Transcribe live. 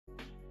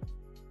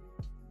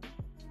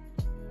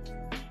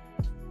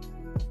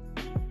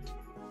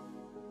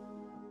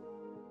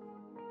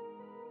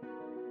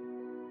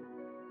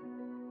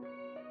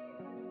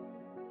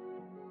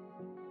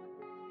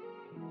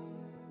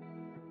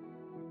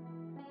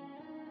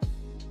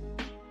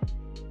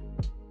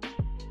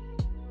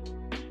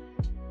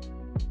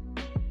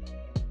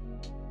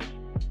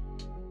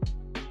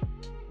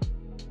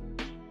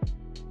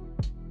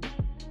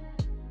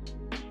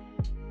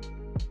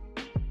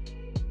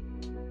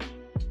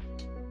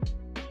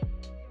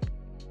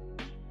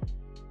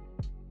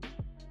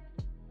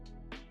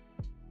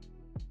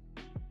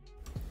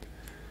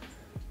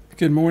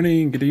Good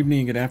morning, good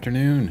evening, good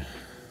afternoon.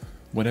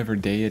 Whatever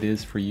day it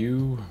is for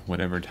you,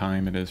 whatever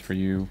time it is for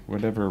you,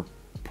 whatever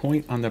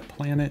point on the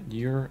planet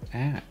you're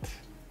at,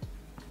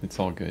 it's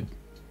all good.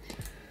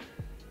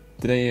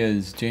 Today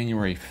is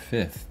January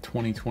 5th,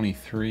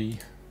 2023,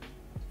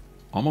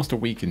 almost a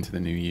week into the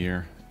new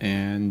year,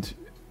 and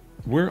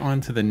we're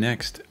on to the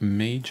next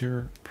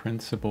major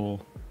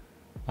principle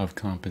of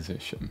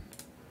composition.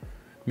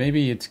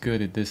 Maybe it's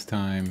good at this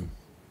time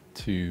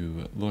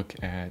to look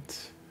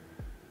at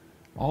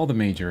all the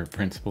major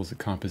principles of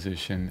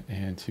composition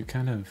and to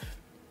kind of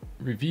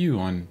review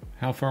on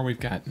how far we've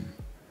gotten.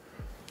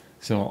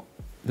 So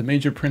the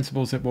major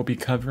principles that we'll be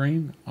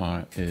covering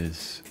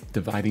is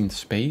dividing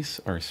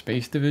space or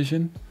space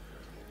division,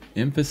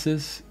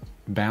 emphasis,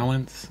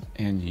 balance,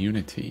 and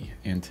unity.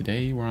 And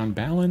today we're on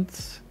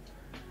balance,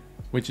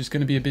 which is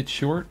going to be a bit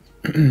short.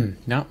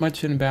 Not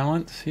much in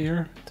balance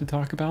here to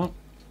talk about.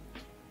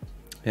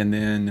 And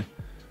then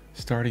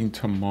starting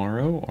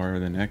tomorrow or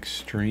the next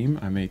stream,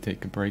 I may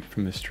take a break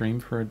from the stream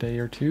for a day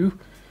or two.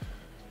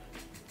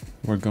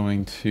 We're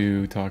going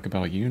to talk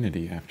about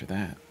unity after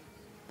that.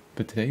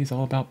 But today's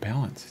all about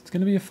balance. It's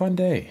going to be a fun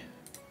day.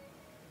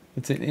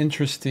 It's an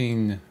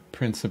interesting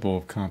principle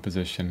of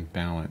composition,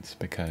 balance,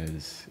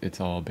 because it's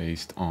all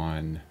based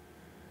on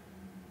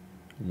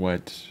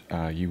what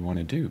you want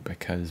to do.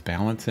 Because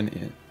balance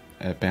and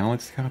a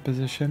balanced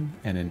composition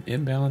and an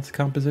imbalanced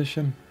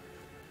composition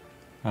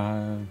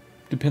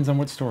depends on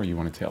what story you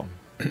want to tell.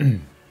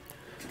 Good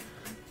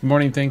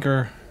morning,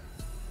 Thinker.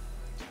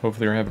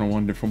 Hopefully you're having a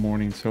wonderful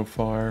morning so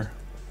far.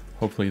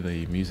 Hopefully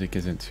the music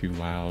isn't too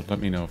loud. Let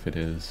me know if it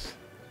is.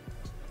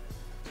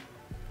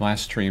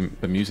 Last stream,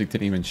 the music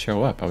didn't even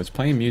show up. I was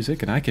playing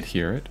music and I could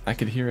hear it. I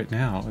could hear it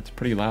now. It's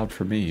pretty loud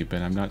for me,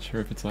 but I'm not sure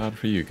if it's loud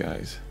for you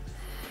guys.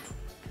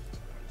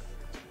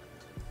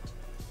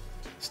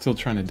 Still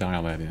trying to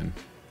dial that in.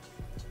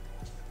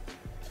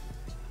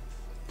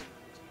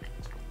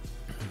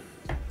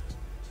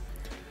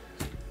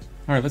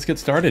 All right, let's get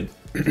started.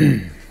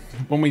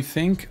 When we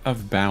think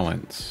of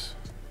balance,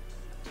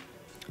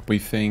 we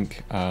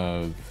think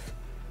of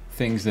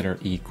things that are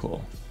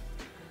equal,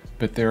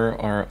 but there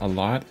are a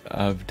lot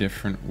of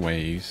different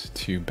ways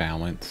to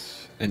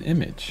balance an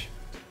image.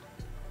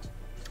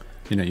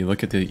 You know, you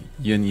look at the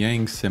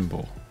yin-yang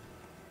symbol,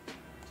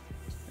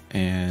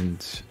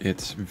 and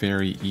it's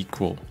very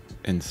equal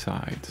in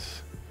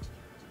sides.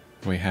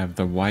 We have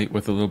the white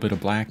with a little bit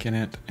of black in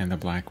it, and the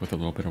black with a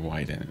little bit of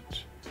white in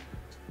it.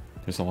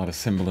 There's a lot of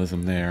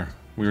symbolism there.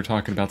 We were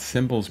talking about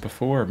symbols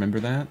before,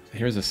 remember that?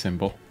 Here's a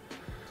symbol.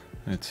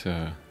 It's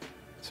a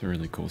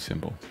really cool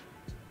symbol.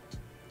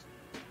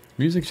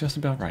 Music's just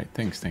about right.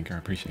 Thanks, Thinker, I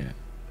appreciate it.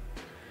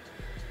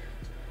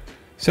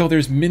 So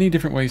there's many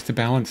different ways to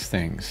balance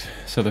things.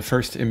 So the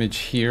first image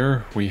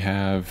here, we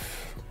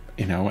have,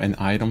 you know, an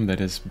item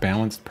that is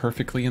balanced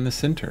perfectly in the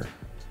center.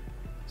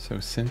 So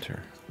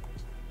center.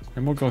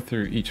 And we'll go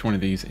through each one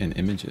of these in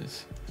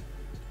images.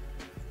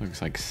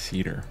 Looks like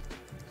cedar.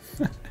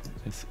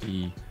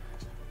 S-E-N-T-E-R.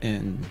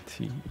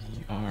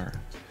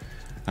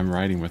 I'm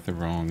writing with the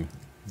wrong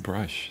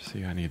brush.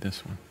 See, I need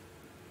this one.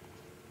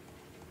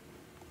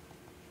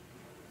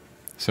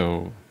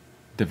 So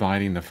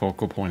dividing the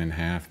focal point in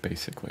half,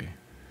 basically.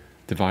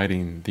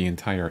 Dividing the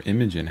entire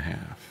image in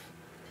half.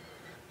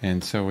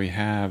 And so we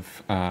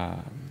have,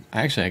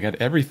 actually I got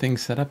everything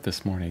set up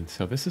this morning,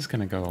 so this is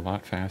going to go a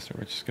lot faster,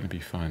 which is going to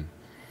be fun.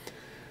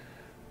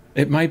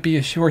 It might be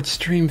a short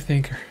stream,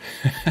 Thinker.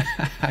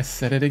 I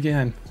said it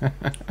again.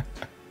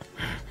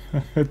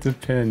 It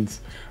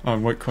depends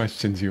on what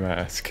questions you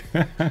ask.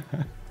 I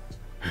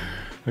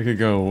could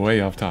go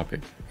way off topic.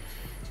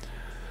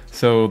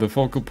 So the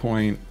focal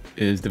point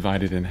is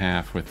divided in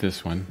half with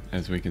this one,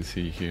 as we can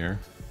see here.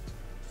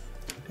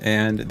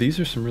 And these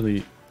are some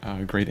really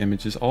great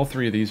images. All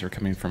three of these are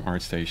coming from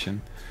ArtStation.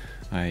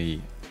 I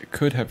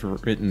could have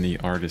written the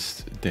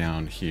artist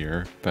down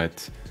here,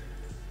 but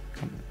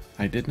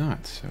I did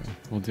not, so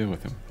we'll deal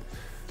with them.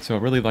 So I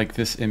really like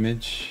this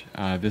image.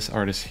 This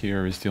artist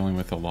here is dealing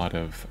with a lot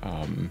of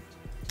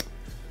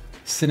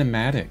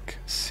cinematic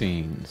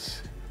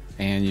scenes,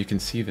 and you can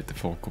see that the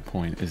focal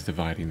point is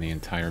dividing the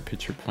entire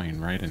picture plane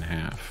right in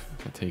half.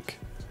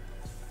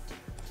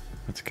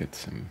 Let's get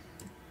some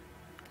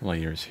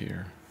layers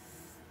here.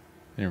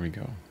 There we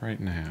go, right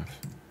in half.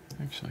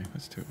 Actually,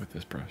 let's do it with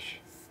this brush.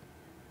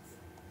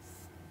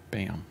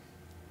 Bam.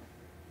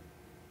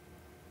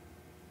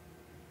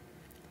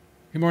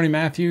 Good morning,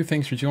 Matthew.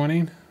 Thanks for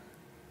joining.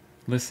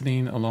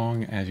 Listening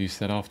along as you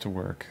set off to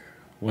work.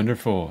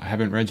 Wonderful. I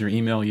haven't read your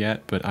email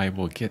yet, but I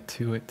will get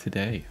to it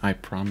today. I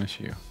promise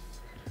you.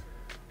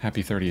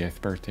 Happy 30th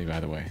birthday,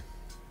 by the way.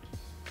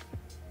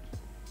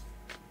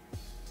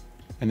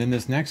 And then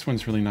this next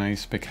one's really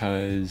nice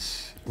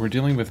because we're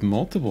dealing with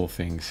multiple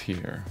things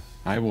here.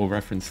 I will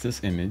reference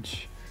this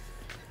image.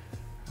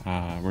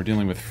 We're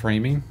dealing with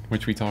framing,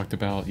 which we talked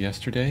about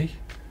yesterday.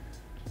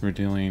 We're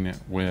dealing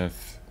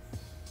with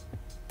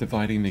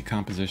dividing the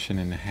composition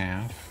in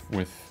half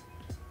with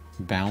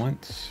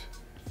balance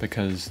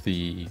because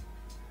the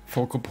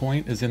focal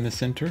point is in the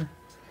center.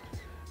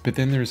 But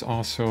then there's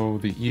also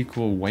the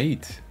equal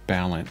weight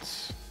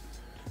balance.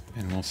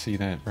 And we'll see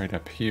that right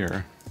up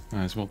here.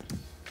 Might as well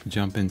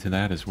jump into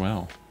that as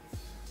well.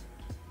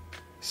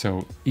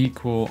 So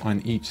equal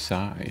on each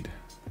side.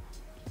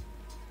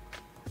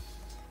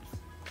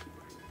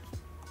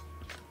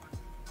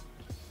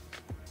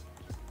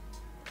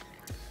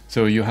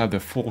 So you have the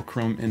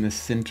fulcrum in the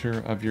center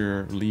of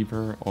your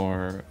lever,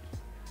 or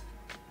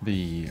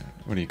the,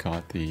 what do you call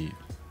it? The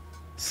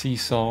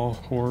seesaw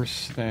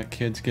horse that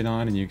kids get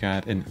on, and you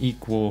got an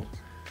equal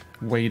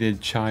weighted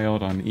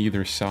child on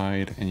either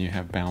side, and you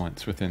have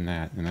balance within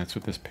that. And that's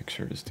what this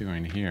picture is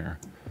doing here.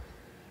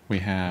 We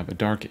have a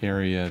dark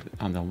area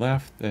on the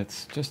left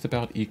that's just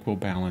about equal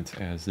balance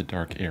as the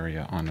dark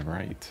area on the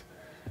right.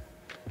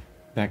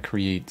 That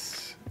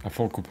creates a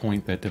focal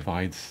point that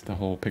divides the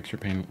whole picture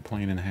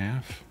plane in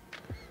half.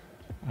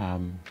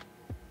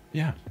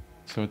 Yeah,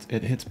 so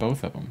it hits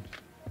both of them.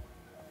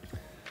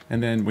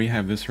 And then we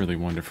have this really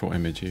wonderful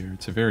image here.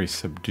 It's a very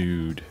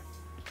subdued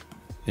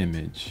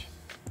image.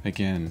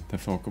 Again, the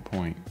focal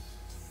point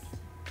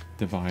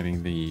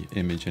dividing the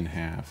image in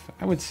half.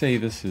 I would say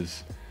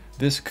this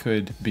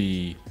could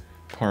be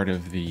part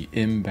of the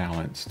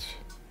imbalanced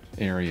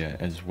area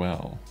as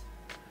well.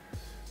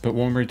 But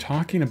when we're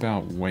talking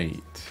about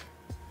weight,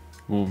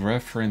 we'll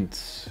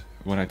reference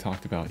what I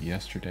talked about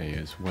yesterday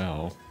as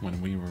well,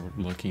 when we were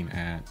looking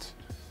at,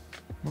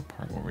 what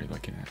part were we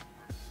looking at?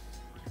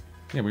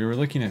 Yeah, we were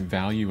looking at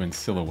value and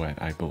silhouette,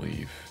 I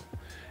believe,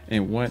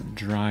 and what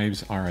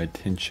drives our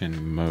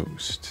attention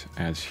most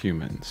as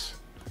humans.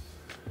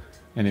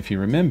 And if you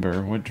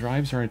remember, what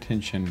drives our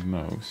attention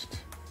most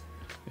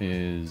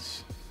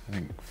is, I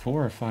think,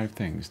 4 or 5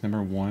 things.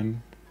 Number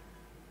 1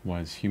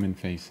 was human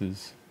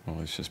faces. Well,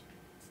 let's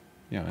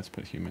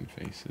put human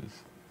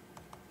faces,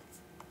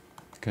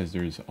 because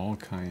there's all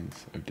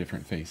kinds of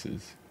different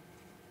faces.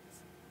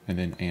 And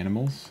then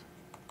animals.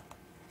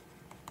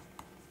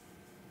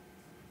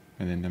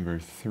 And then number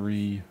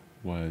 3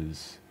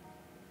 was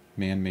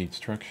man-made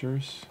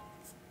structures.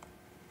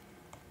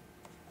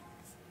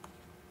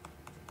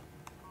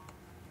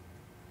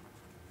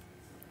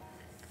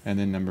 And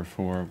then number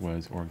 4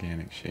 was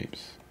organic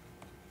shapes.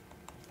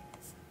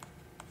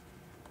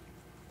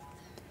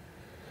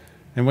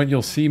 And what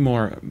you'll see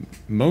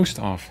most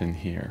often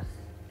here,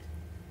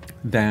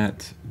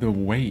 that the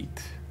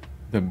weight,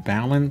 the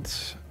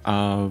balance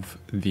of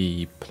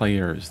the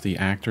players, the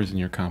actors in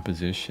your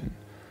composition,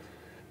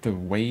 the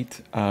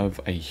weight of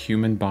a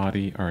human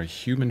body or a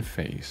human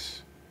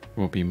face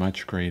will be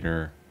much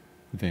greater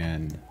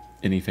than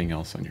anything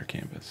else on your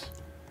canvas,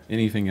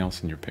 anything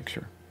else in your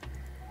picture.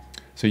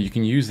 So you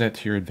can use that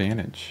to your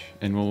advantage,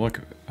 and we'll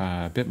look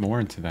a bit more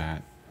into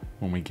that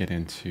when we get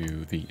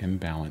into the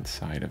imbalance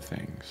side of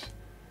things.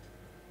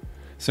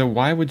 So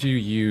why would you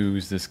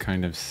use this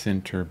kind of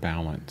center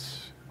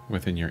balance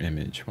within your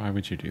image? Why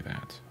would you do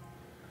that?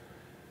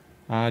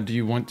 Do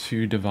you want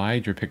to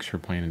divide your picture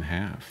plane in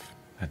half?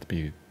 That'd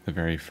be the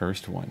very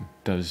first one.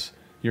 Does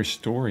your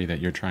story that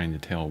you're trying to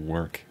tell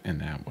work in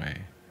that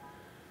way?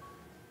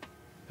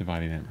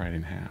 Dividing it right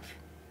in half.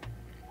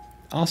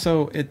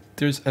 Also,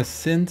 there's a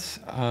sense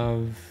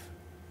of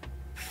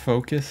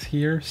focus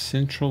here,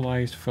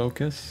 centralized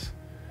focus.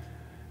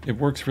 It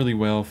works really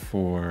well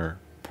for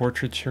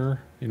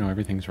portraiture. You know,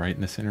 everything's right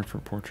in the center for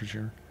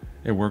portraiture.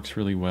 It works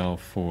really well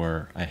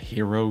for a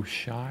hero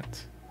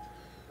shot.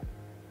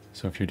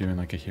 So if you're doing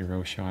like a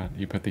hero shot,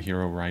 you put the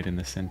hero right in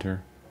the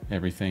center.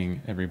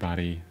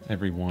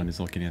 Everyone is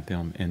looking at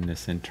them in the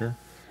center.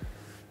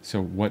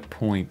 So what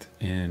point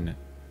in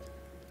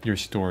your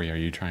story are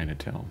you trying to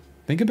tell?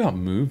 Think about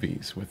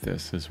movies with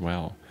this as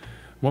well.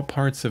 What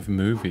parts of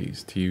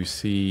movies do you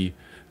see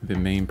the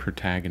main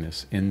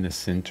protagonist in the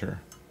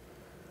center?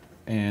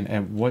 And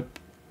at what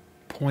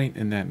point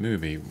in that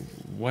movie,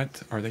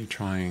 what are they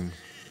trying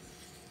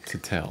to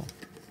tell?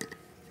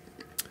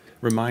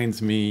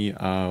 Reminds me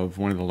of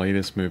one of the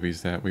latest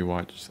movies that we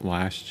watched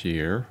last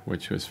year,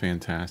 which was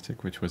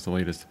fantastic, which was the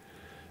latest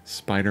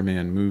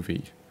Spider-Man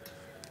movie.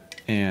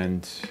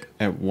 And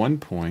at one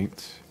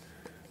point,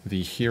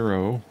 the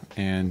hero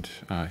and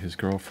his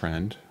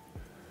girlfriend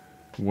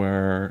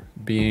were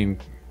being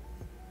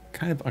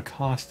kind of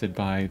accosted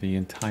by the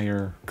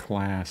entire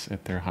class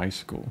at their high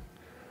school.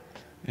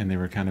 And they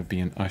were kind of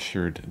being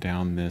ushered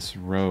down this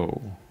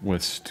row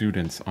with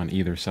students on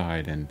either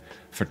side and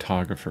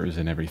photographers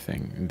and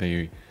everything.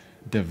 They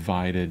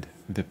divided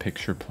the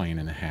picture plane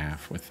in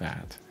half with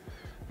that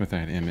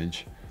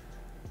image,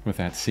 with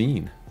that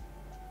scene.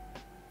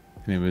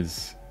 And it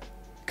was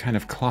kind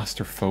of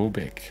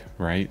claustrophobic,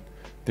 right?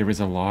 There was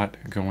a lot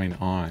going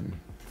on,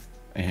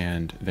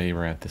 and they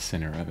were at the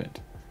center of it.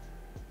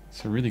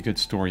 It's a really good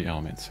story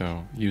element.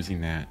 So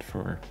using that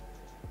for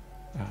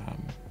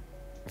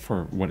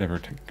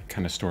whatever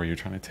kind of story you're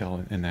trying to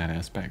tell in that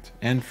aspect.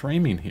 And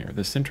framing here.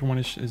 The center one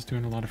is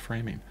doing a lot of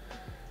framing.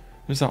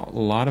 There's a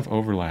lot of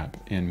overlap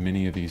in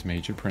many of these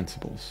major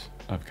principles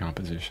of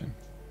composition.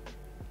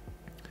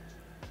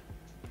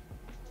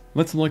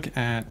 Let's look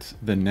at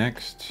the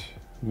next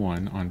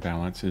one on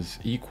balance, is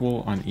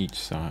equal on each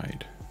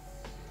side.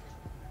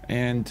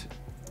 And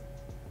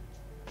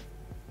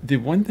the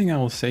one thing I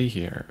will say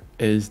here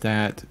is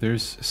that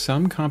there's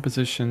some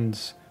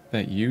compositions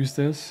that use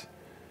this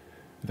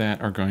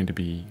that are going to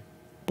be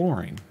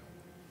boring.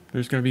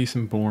 There's going to be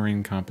some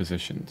boring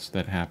compositions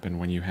that happen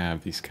when you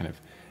have these kind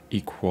of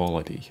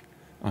equality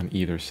on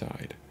either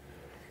side,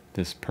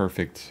 this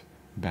perfect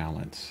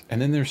balance.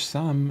 And then there's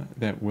some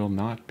that will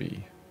not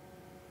be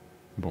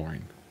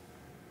boring,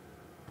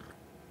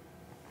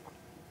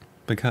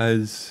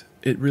 because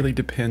it really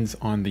depends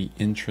on the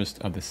interest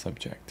of the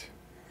subject.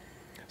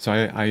 So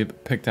I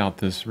picked out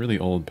this really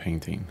old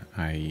painting.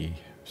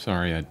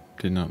 Sorry, I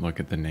did not look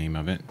at the name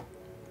of it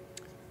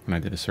when I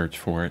did a search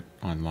for it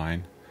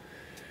online.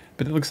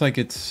 But it looks like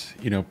it's,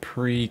 you know,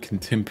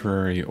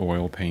 pre-contemporary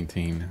oil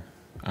painting.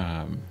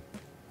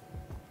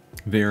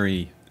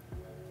 Very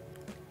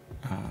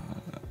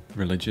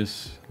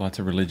religious, lots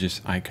of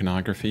religious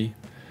iconography.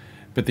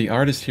 But the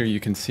artist here, you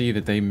can see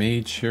that they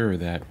made sure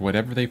that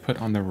whatever they put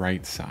on the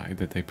right side,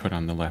 that they put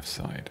on the left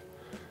side.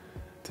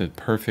 The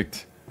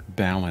perfect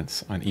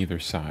balance on either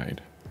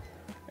side.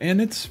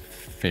 And it's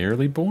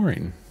fairly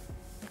boring.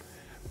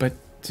 But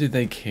did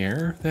they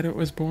care that it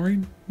was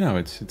boring? No,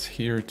 it's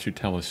here to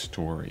tell a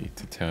story,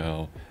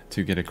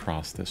 to get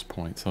across this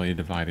point. So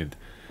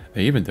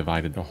they even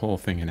divided the whole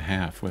thing in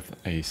half with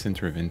a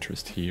center of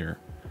interest here.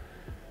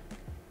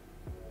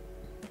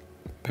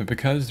 But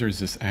because there's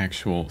this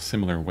actual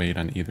similar weight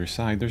on either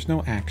side, there's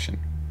no action.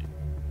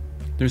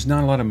 There's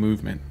not a lot of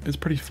movement. It's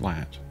pretty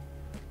flat,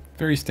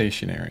 very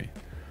stationary.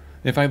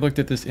 If I looked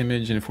at this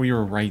image and if we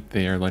were right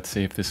there, let's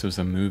say if this was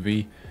a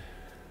movie,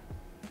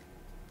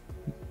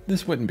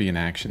 this wouldn't be an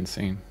action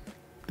scene.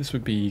 This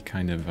would be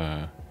kind of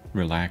a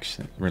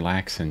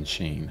relaxing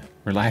scene.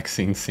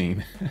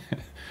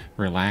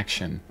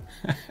 Relaxation.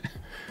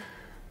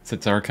 So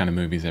it's our kind of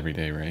movies every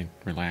day, right?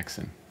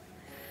 Relaxing.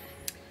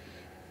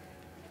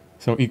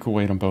 So equal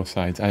weight on both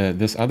sides.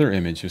 This other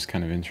image is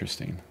kind of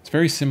interesting. It's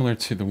very similar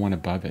to the one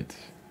above it,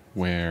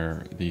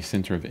 where the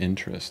center of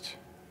interest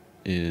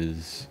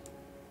is,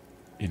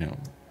 you know,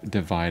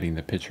 dividing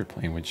the picture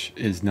plane, which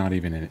is not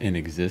even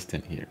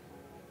inexistent here.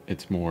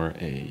 It's more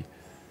a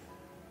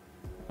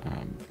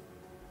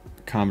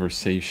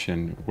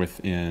conversation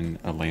within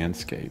a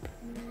landscape.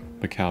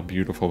 Look how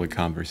beautiful the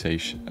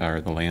conversation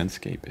or the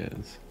landscape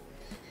is,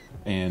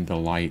 and the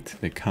light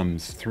that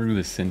comes through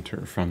the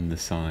center from the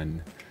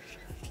sun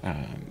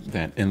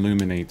that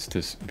illuminates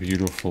this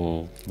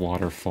beautiful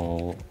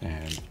waterfall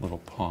and little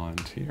pond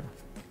here.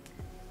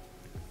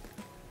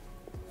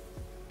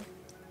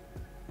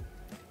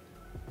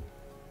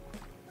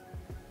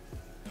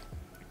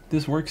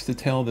 This works to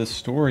tell this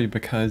story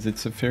because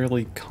it's a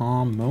fairly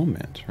calm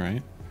moment,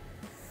 right?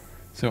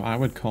 So I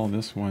would call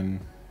this one,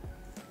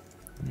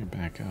 let me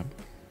back up.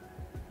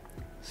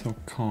 So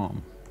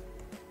calm,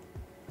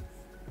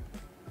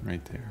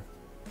 right there.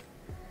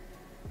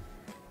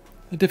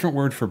 A different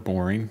word for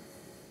boring.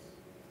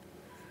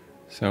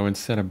 So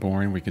instead of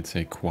boring, we could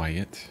say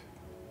quiet,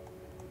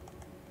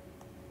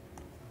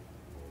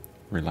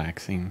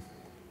 relaxing.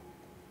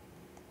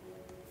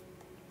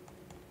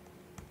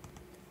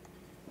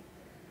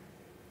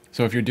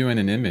 So if you're doing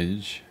an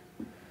image,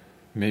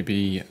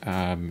 maybe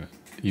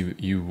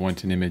you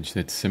want an image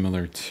that's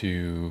similar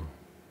to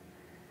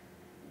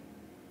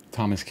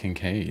Thomas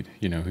Kincaid,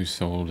 you know, who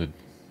sold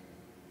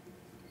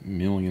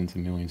millions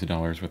and millions of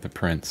dollars worth of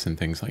prints and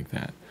things like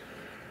that.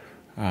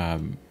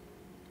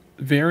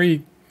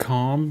 Very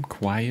calm,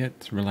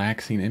 quiet,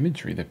 relaxing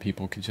imagery that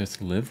people could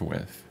just live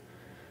with.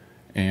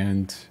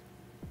 And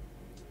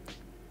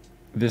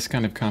this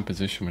kind of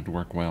composition would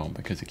work well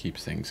because it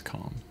keeps things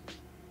calm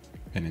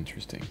and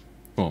interesting.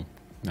 Well,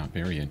 not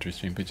very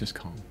interesting, but just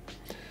calm.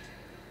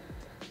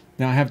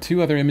 Now I have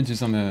two other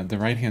images on the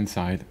right-hand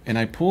side, and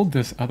I pulled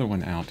this other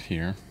one out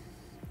here.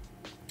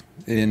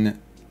 And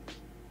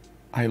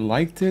I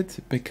liked it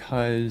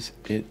because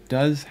it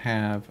does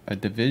have a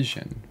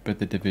division, but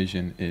the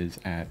division is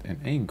at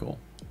an angle.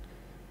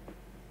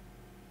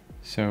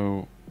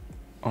 So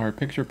our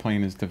picture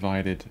plane is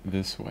divided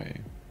this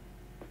way,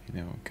 you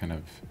know, kind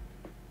of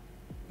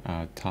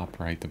top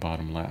right to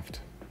bottom left,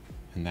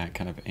 in that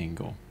kind of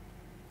angle.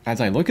 As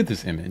I look at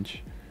this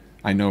image,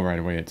 I know right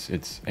away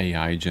it's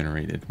AI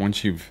generated.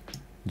 Once you've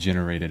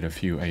generated a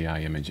few AI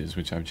images,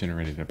 which I've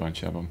generated a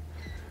bunch of them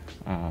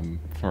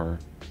for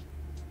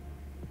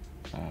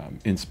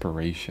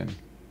inspiration,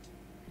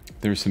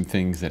 there's some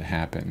things that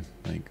happen,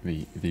 like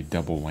the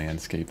double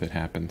landscape that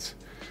happens.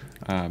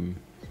 I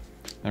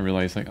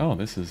realized, like, oh,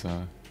 this is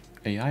a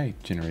AI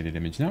generated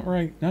image.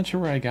 Not sure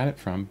where I got it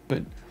from,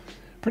 but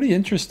pretty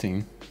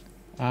interesting,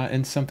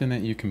 and something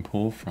that you can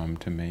pull from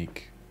to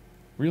make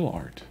real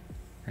art,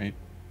 right?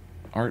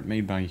 Art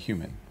made by a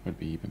human would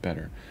be even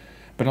better.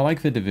 But I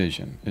like the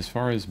division. As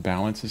far as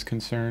balance is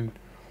concerned,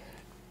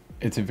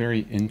 it's a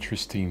very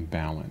interesting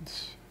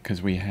balance,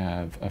 because we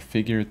have a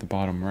figure at the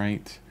bottom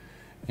right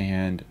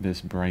and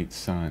this bright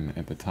sun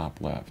at the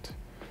top left.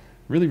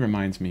 Really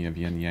reminds me of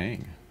yin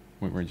yang,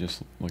 what we were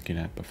just looking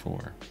at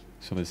before.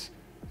 So this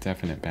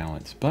definite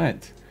balance.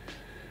 But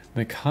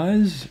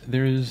because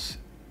there's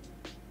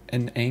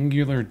an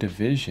angular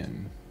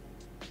division,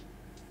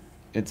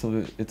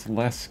 it's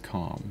less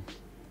calm.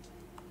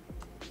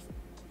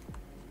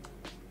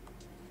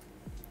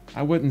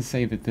 I wouldn't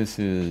say that this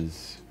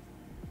is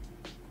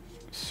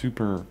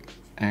super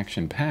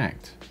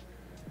action-packed,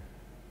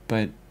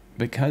 but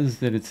because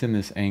that it's in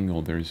this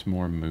angle, there's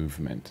more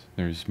movement,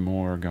 there's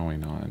more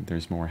going on,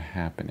 there's more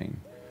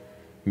happening.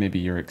 Maybe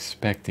you're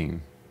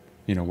expecting,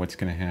 you know, what's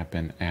going to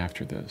happen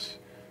after this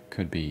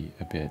could be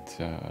a bit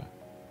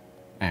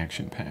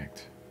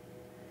action-packed.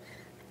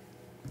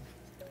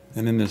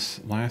 And then this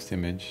last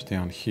image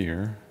down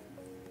here,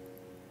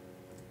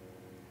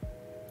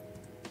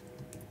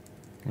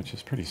 which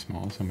is pretty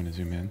small, so I'm going to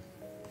zoom in.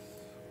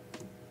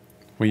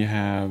 We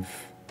have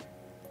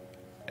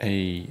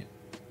a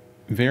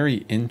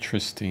very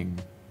interesting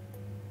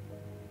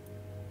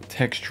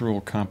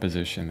textural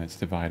composition that's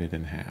divided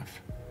in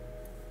half.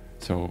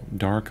 So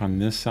dark on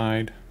this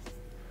side,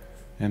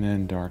 and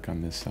then dark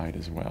on this side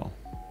as well.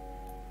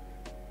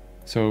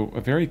 So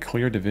a very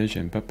clear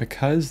division, but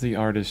because the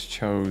artist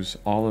chose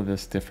all of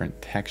this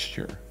different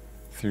texture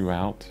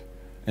throughout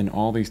and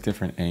all these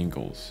different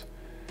angles,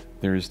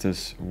 there's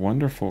this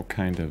wonderful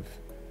kind of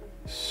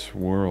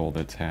swirl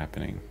that's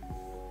happening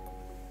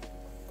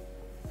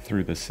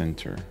through the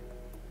center.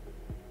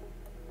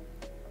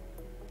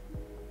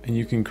 And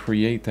you can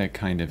create that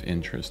kind of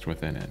interest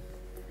within it.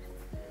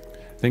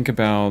 Think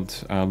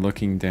about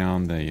looking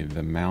down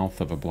the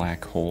mouth of a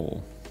black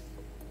hole,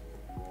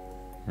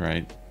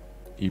 right?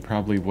 You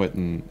probably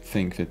wouldn't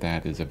think that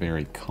that is a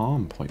very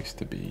calm place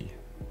to be,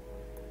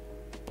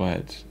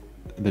 but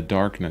the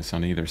darkness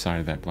on either side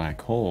of that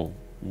black hole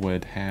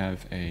would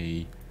have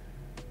a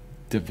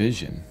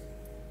division,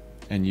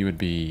 and you would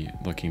be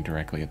looking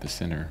directly at the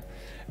center.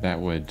 That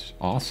would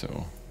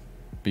also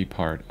be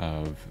part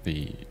of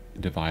the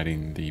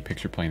dividing the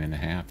picture plane in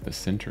half, the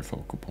center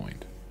focal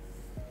point.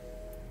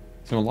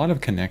 So a lot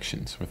of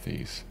connections with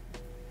these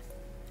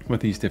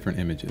different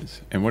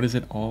images. And what does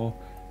it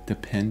all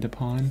depend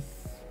upon?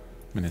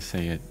 I'm going to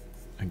say it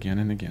again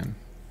and again.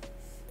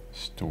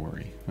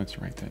 Story. Let's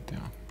write that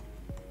down.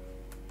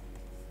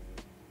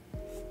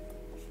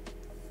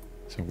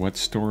 So what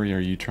story are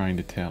you trying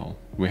to tell?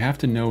 We have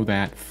to know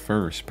that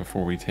first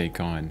before we take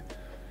on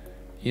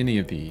any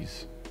of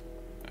these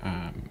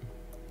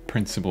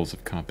principles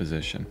of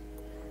composition.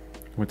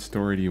 What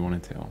story do you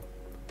want to tell?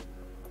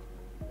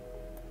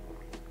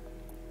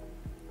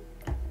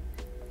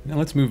 Now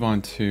let's move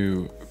on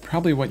to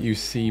probably what you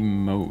see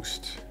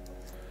most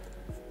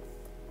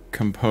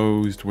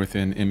composed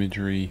within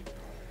imagery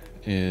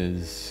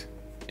is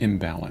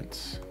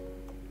imbalance.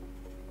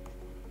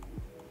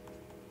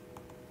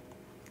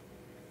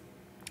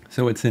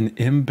 So it's an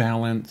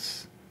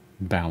imbalance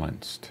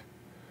balanced.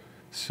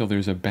 So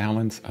there's a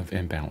balance of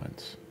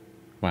imbalance.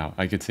 Wow,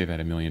 I could say that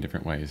a million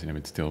different ways and it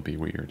would still be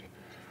weird.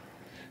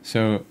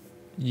 So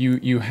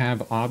you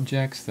have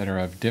objects that are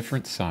of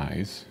different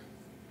size.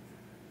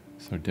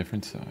 So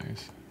different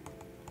size,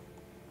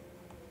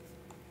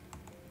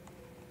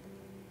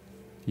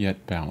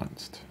 yet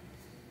balanced.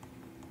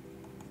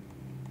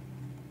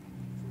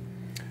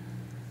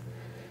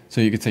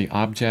 So you could say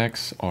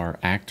objects are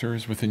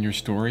actors within your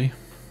story.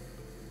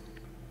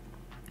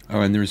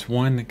 Oh, and there's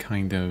one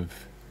kind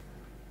of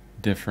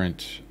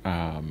different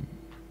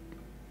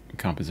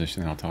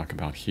composition that I'll talk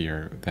about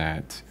here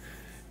that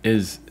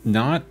is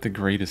not the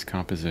greatest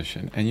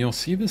composition. And you'll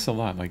see this a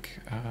lot,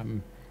 like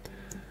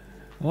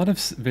a lot of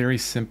very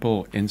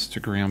simple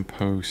Instagram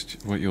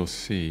posts, what you'll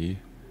see.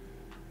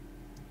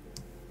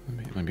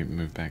 Let me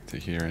move back to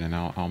here, and then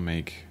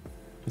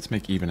let's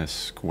make even a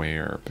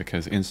square,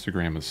 because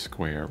Instagram is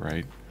square,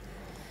 right?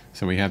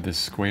 So we have this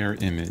square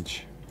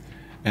image,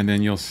 and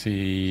then you'll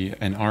see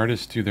an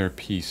artist do their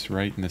piece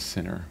right in the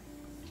center.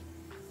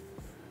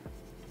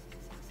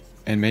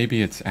 And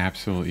maybe it's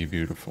absolutely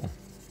beautiful.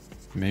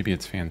 Maybe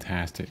it's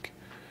fantastic.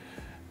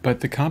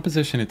 But the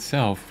composition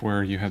itself,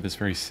 where you have this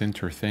very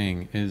center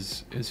thing,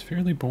 is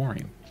fairly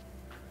boring.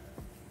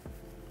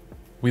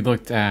 We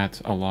looked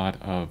at a lot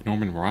of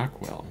Norman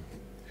Rockwell,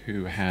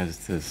 who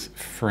has this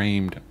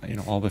framed, you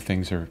know, all the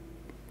things are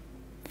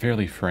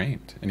fairly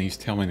framed, and he's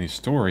telling his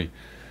story.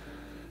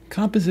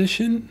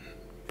 Composition,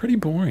 pretty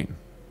boring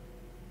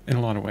in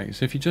a lot of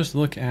ways, if you just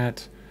look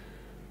at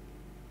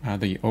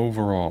the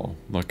overall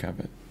look of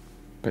it.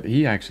 But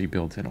he actually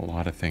builds in a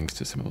lot of things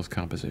to some of those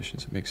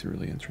compositions. It makes it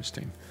really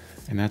interesting.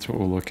 And that's what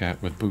we'll look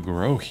at with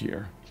Bouguereau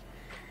here.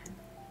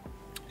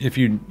 If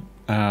you,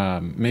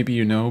 maybe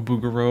you know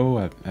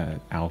Bouguereau,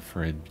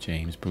 Alfred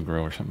James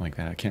Bouguereau or something like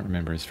that. I can't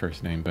remember his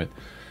first name, but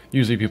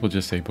usually people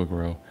just say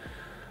Bouguereau.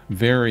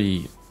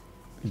 Very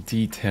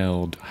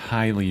detailed,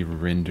 highly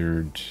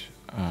rendered,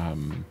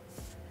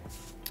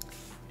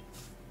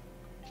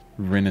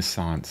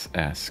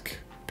 Renaissance-esque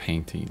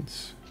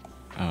paintings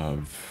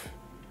of,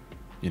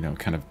 you know,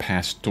 kind of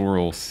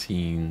pastoral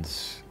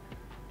scenes,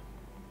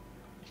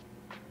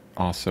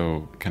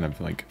 also kind of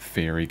like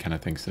fairy kind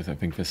of things. I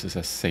think this is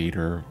a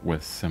satyr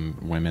with some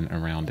women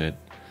around it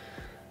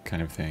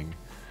kind of thing.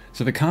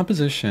 So the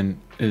composition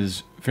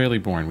is fairly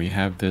boring. We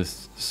have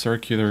this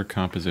circular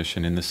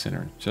composition in the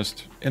center,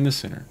 just in the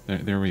center.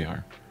 There we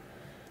are.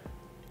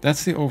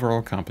 That's the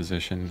overall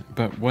composition.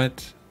 But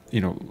what,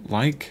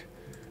 like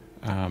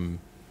Norman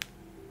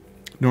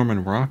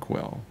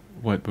Rockwell,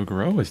 what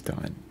Bouguereau has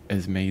done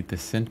is made the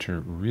center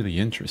really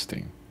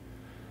interesting.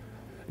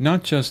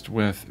 Not just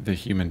with the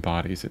human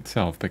bodies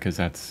itself, because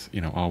that's,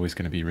 always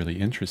going to be really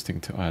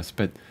interesting to us,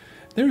 but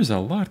there's a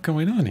lot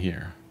going on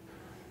here.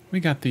 We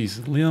got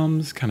these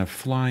limbs kind of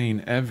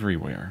flying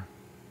everywhere.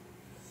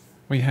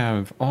 We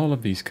have all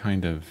of these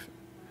kind of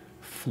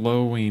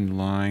flowing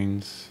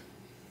lines.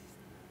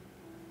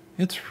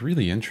 It's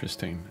really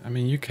interesting. I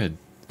mean, you could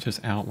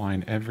just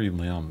outline every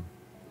limb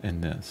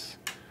in this.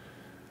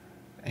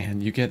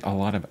 And you get a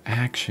lot of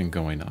action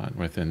going on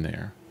within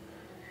there.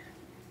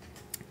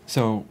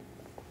 So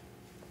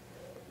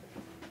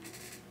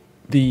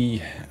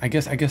I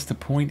guess the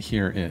point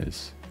here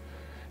is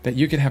that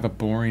you could have a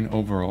boring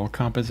overall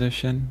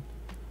composition,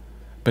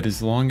 but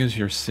as long as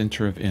your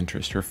center of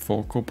interest, your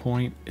focal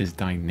point is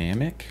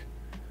dynamic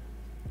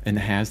and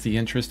has the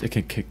interest,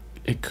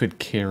 it could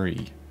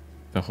carry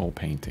the whole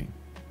painting,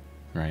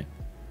 right?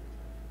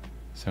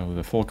 So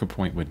the focal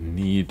point would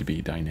need to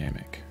be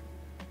dynamic.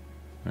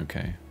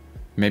 Okay,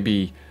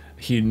 maybe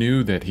he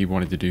knew that he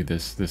wanted to do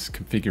this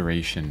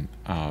configuration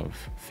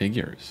of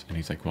figures, and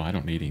he's like, well, I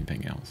don't need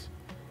anything else.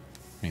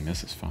 I mean,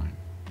 this is fine.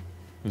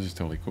 This is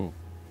totally cool.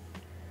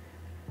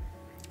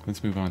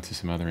 Let's move on to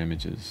some other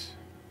images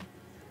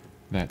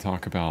that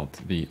talk about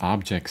the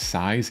object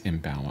size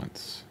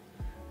imbalance,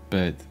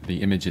 but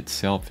the image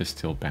itself is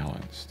still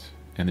balanced.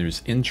 And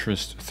there's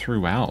interest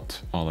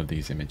throughout all of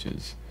these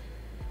images.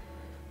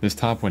 This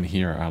top one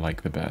here I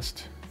like the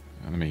best.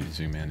 Let me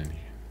zoom in. And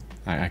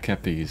I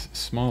kept these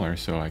smaller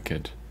so I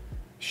could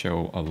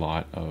show a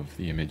lot of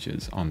the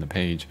images on the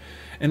page.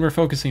 And we're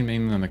focusing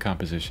mainly on the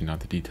composition,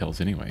 not the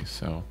details anyway,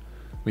 so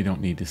we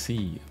don't need to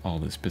see all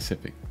the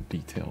specific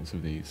details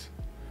of these.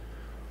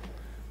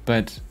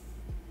 But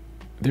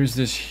there's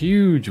this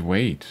huge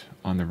weight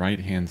on the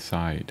right-hand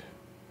side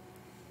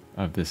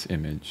of this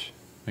image.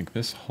 Like,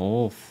 this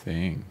whole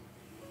thing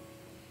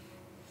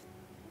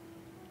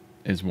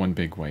is one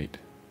big weight.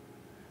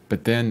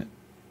 But then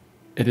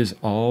it is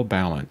all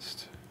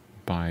balanced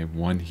by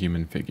one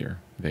human figure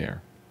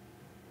there.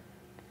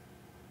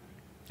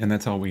 And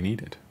that's all we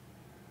needed.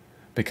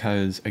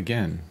 Because,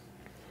 again,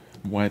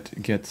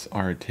 what gets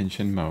our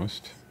attention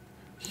most?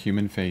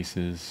 Human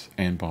faces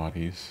and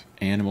bodies,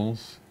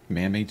 animals,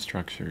 man-made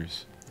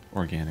structures,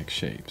 organic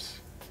shapes.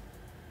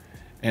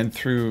 And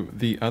through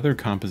the other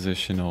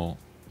compositional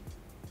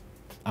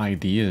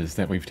ideas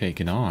that we've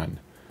taken on,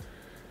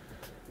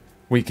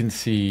 we can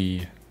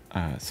see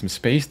some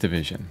space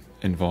division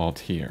involved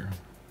here.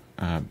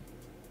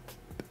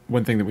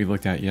 One thing that we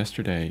looked at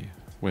yesterday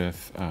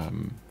with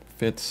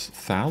Fitz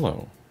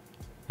Thallow,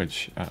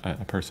 which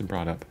a person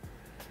brought up,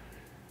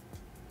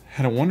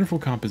 had a wonderful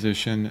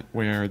composition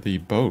where the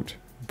boat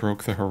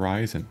broke the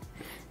horizon.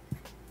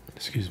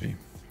 Excuse me.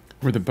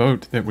 Where the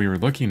boat that we were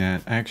looking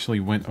at actually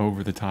went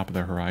over the top of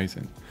the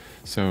horizon.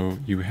 So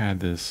you had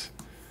this,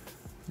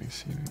 let me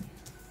see,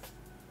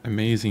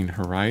 amazing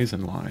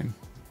horizon line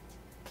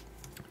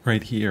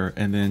right here,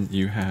 and then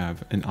you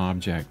have an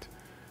object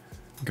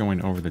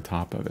going over the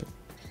top of it.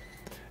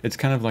 It's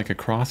kind of like a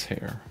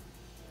crosshair.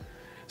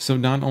 So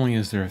not only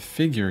is there a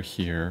figure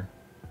here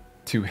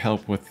to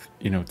help with,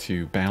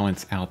 to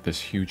balance out this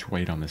huge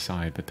weight on the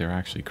side, but they're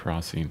actually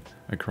crossing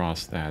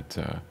across that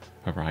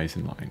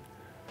horizon line.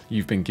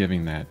 You've been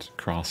giving that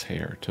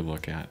crosshair to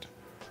look at.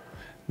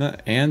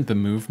 And the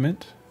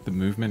movement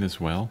as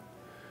well.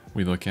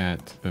 We look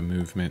at the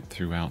movement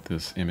throughout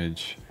this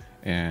image,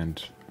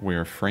 and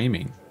we're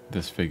framing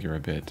this figure a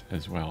bit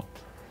as well.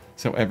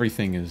 So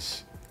everything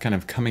is kind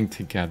of coming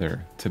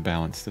together to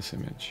balance this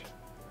image.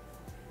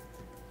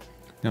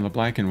 Now the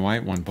black and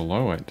white one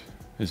below it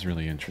is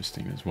really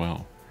interesting as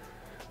well.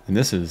 And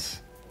this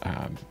is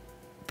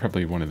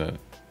probably one of the,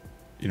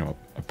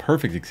 a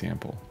perfect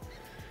example,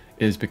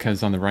 is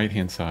because on the right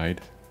hand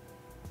side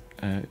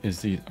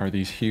are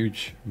these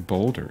huge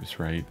boulders,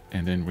 right?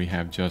 And then we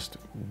have just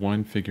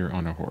one figure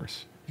on a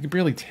horse. You can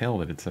barely tell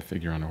that it's a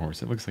figure on a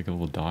horse. It looks like a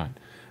little dot,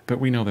 but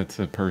we know that's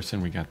a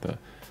person. We got the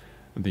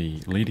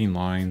leading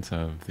lines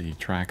of the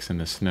tracks in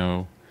the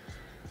snow,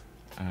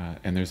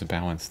 and there's a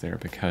balance there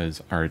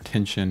because our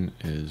attention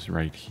is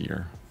right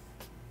here,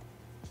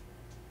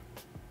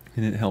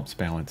 and it helps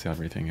balance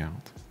everything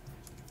out.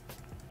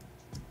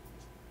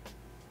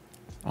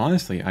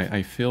 Honestly,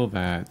 I feel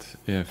that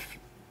if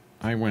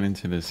I went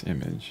into this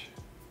image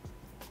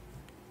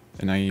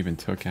and I even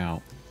took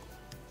out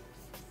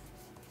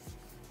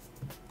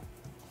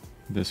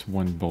this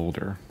one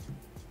boulder,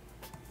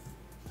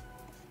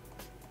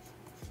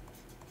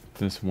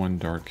 this one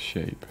dark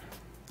shape,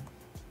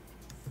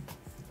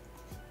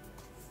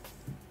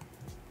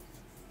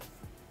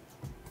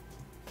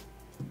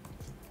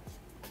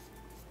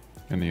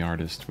 and the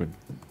artist would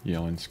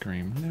yell and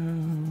scream,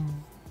 "No,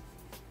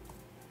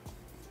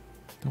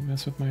 don't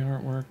mess with my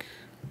artwork.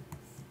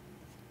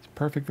 It's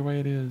perfect the way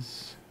it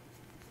is."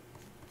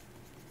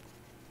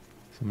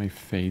 Let me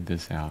fade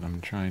this out. I'm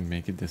trying to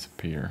make it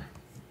disappear.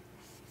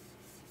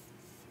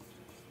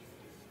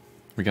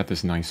 We got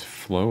this nice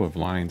flow of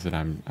lines that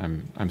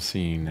I'm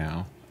seeing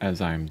now as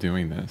I'm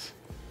doing this,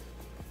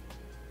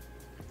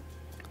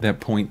 that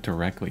point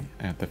directly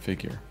at the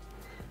figure.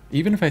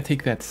 Even if I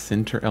take that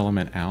center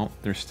element out,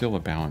 there's still a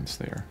balance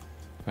there.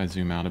 If I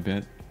zoom out a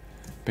bit,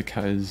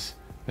 because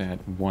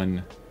that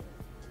one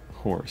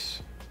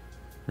horse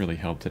really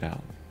helped it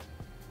out.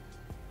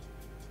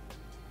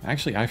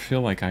 Actually, I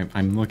feel like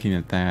I'm looking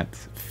at that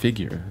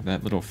figure,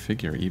 that little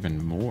figure,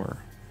 even more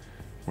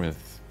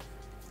with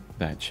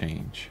that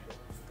change.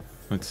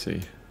 Let's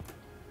see.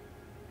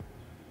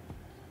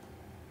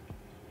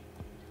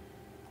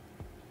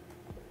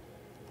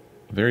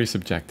 Very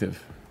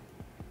subjective.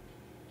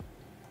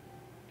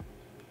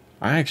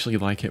 I actually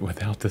like it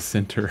without the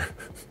center,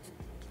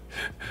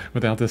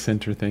 without the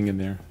center thing in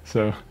there.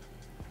 So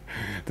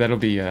that'll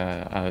be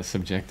a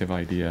subjective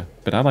idea,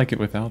 but I like it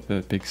without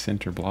the big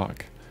center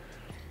block.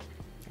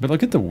 But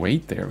look at the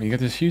weight there. You got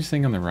this huge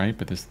thing on the right,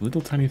 but this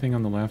little tiny thing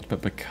on the left.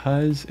 But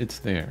because it's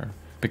there,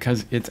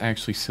 because it's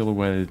actually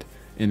silhouetted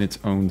in its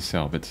own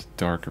self, it's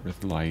darker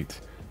with light.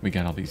 We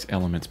got all these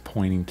elements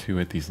pointing to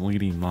it, these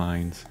leading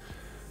lines.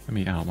 Let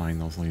me outline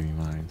those leading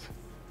lines.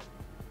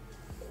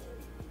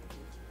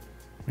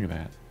 Look at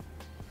that.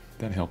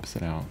 That helps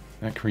it out.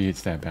 That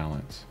creates that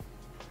balance.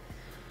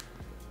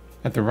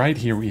 At the right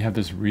here, we have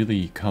this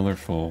really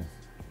colorful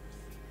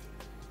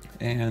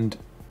and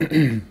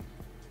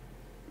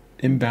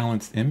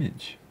imbalanced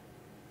image.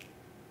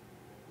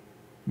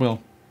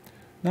 Well,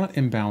 not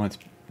imbalanced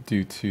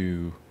due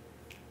to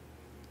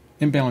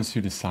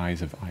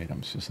size of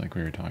items, just like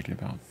we were talking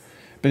about.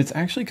 But it's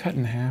actually cut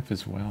in half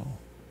as well.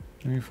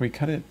 I mean, if we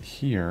cut it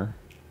here,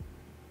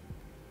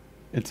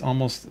 it's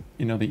almost,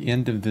 you know, the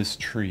end of this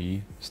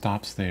tree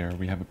stops there.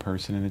 We have a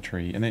person in a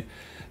tree, and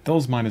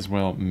those might as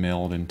well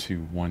meld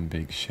into one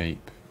big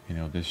shape. You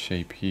know, this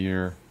shape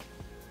here,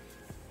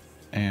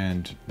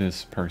 and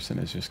this person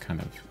is just kind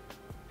of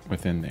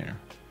within there.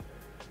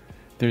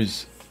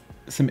 There's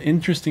some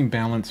interesting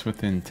balance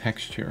within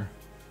texture.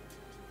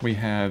 We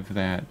have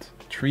that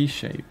tree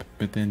shape,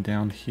 but then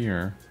down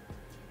here,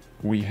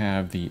 we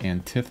have the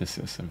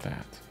antithesis of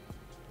that.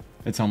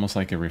 It's almost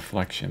like a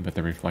reflection, but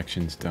the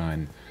reflection's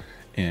done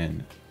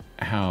in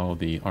how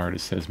the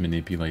artist has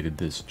manipulated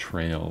this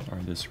trail or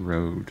this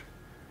road.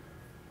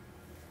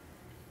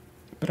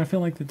 But I feel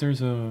like that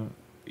there's a,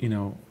 you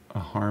know, a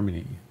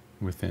harmony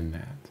within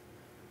that,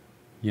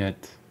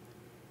 yet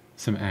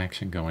some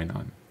action going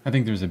on. I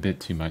think there's a bit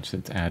too much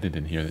that's added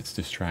in here that's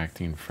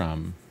distracting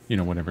from, you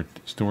know, whatever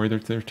story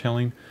that they're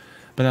telling.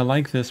 But I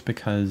like this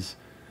because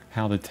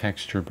how the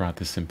texture brought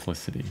the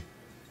simplicity,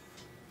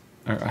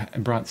 or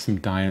brought some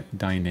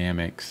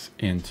dynamics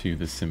into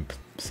the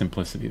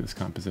simplicity of this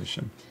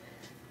composition.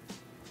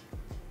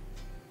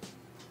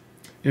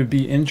 It would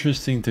be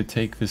interesting to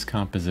take this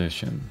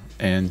composition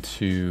and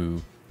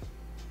to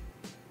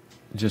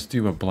just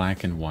do a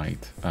black and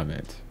white of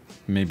it,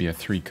 maybe a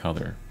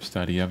 3-color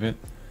study of it,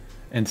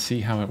 and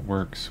see how it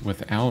works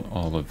without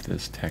all of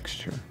this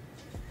texture.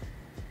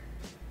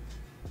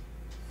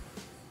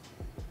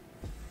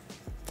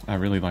 I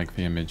really like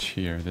the image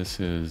here. This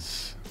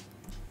is,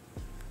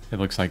 it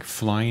looks like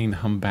flying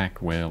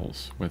humpback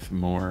whales with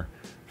more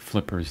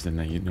flippers than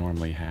they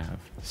normally have.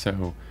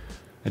 So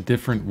a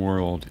different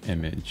world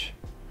image.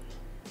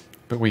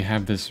 But we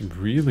have this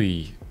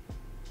really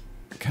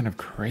kind of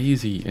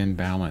crazy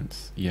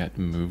imbalance yet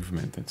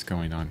movement that's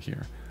going on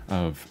here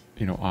of,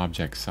 you know,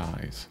 object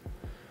size.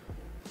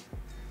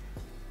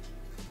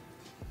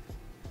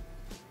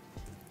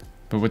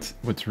 But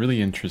what's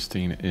really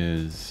interesting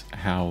is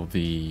how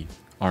the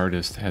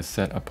artist has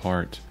set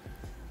apart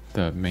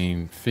the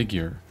main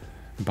figure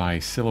by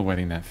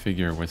silhouetting that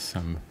figure with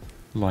some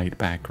light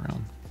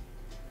background.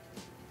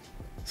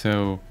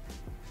 So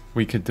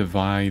we could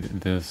divide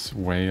this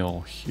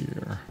whale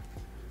here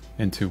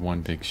into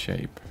one big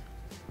shape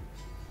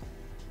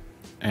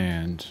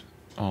and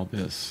all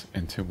this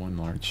into one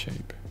large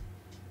shape.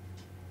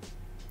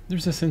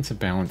 There's a sense of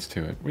balance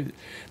to it.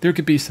 There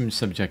could be some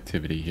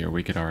subjectivity here.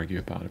 We could argue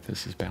about if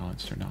this is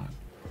balanced or not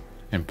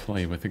and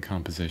play with the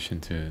composition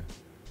to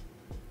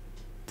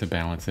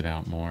balance it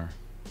out more.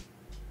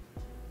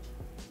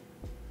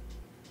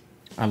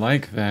 I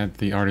like that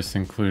the artist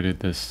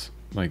included this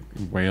like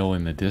whale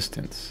in the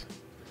distance.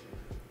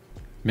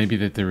 Maybe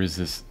that there is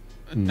this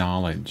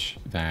knowledge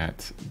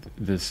that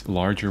this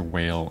larger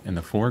whale in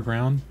the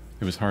foreground,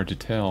 it was hard to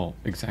tell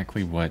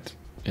exactly what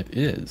it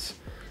is.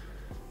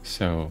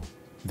 So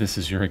this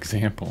is your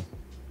example,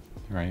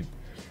 right?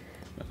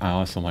 I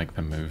also like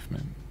the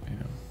movement, you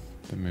know,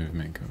 the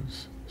movement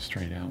goes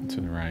straight out to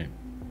the right.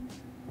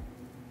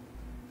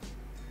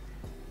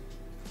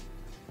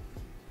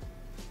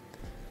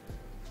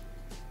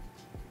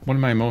 One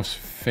of my most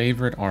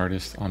favorite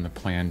artists on the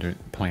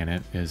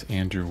planet is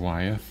Andrew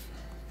Wyeth.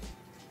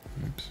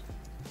 Oops.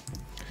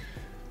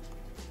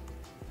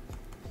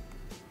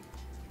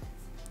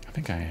 I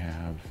think I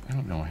have, I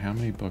don't know how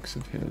many books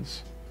of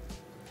his.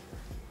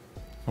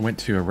 I went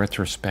to a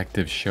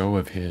retrospective show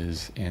of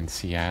his in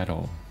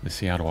Seattle, the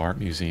Seattle Art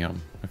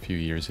Museum, a few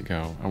years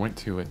ago. I went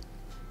to it,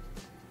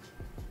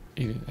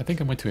 I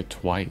think I went to it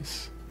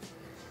twice.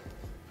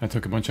 I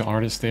took a bunch of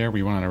artists there.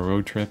 We went on a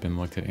road trip and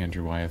looked at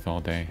Andrew Wyeth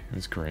all day. It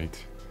was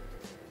great.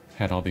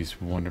 Had all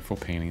these wonderful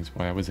paintings.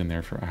 Boy, I was in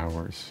there for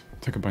hours.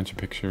 Took a bunch of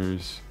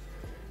pictures.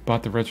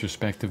 Bought the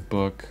retrospective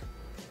book.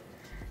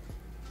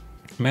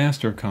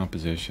 Master of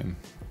composition.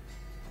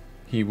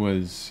 He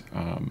was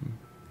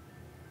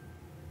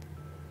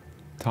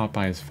taught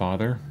by his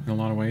father in a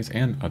lot of ways,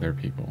 and other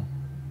people.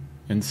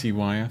 N.C.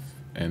 Wyeth,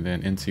 and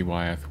then N.C.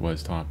 Wyeth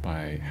was taught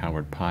by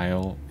Howard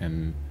Pyle,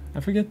 and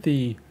I forget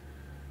the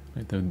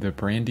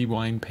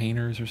Brandywine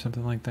Painters or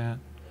something like that.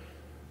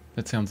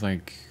 That sounds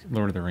like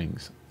Lord of the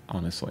Rings,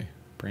 honestly.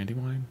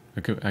 Brandywine?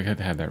 I could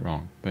have that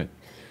wrong, but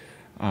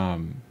a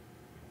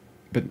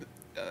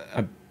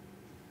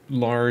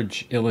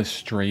large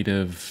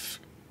illustrative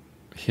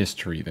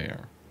history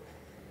there.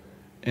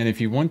 And if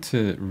you want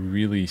to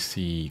really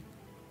see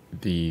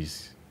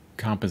these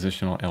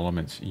compositional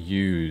elements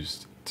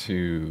used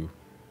to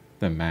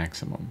the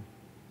maximum,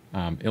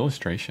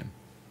 illustration.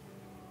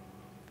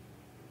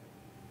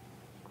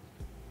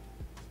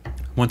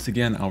 Once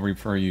again, I'll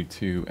refer you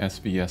to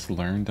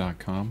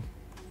svslearn.com.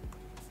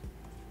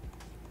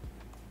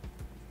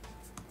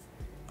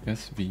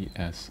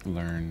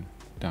 svslearn.com.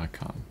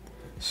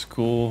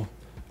 School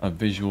of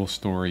Visual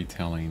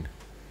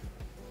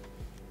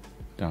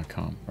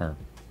Storytelling.com, or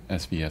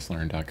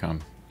svslearn.com.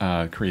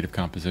 Creative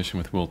composition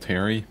with Will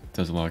Terry.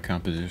 Does a lot of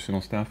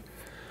compositional stuff.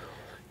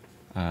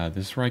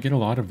 This is where I get a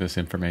lot of this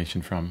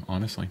information from,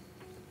 honestly.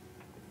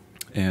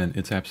 And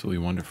it's absolutely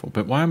wonderful.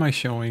 But why am I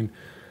showing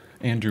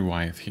Andrew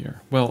Wyeth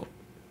here? Well,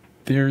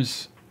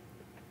 there's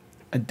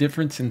a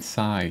difference in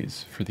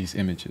size for these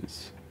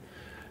images.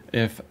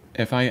 If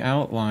I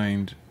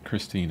outlined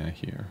Christina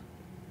here,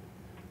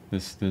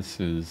 this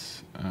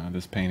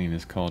painting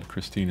is called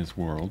Christina's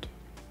World,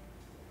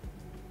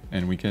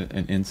 and we get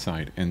an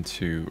insight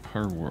into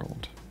her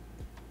world.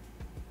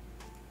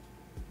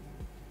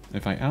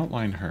 If I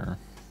outline her,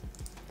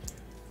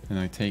 and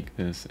I take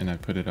this and I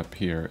put it up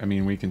here, I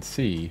mean, we can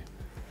see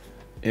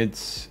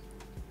it's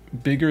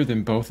bigger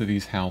than both of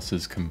these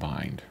houses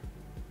combined.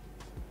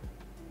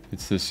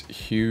 It's this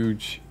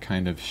huge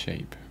kind of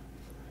shape,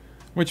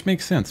 which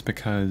makes sense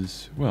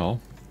because, well,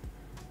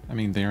 I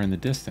mean, they're in the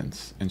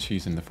distance and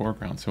she's in the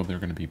foreground, so they're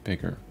going to be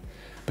bigger.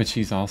 But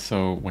she's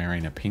also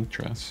wearing a pink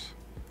dress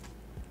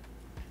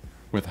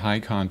with high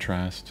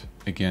contrast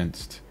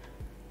against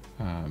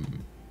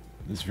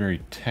this very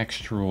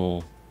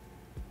textural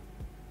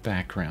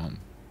background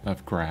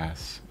of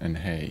grass and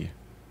hay.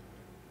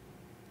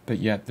 But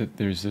yet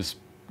there's this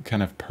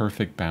kind of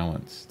perfect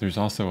balance. There's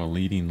also a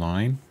leading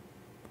line.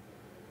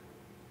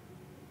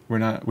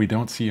 We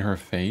don't see her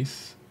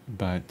face,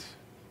 but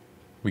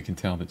we can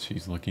tell that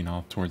she's looking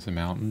off towards the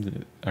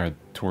mountain, or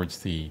towards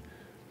the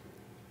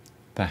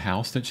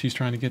house that she's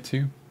trying to get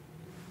to.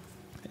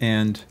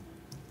 And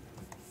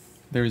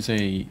there's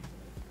an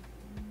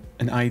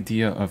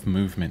idea of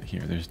movement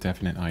here. There's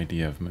definite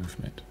idea of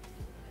movement.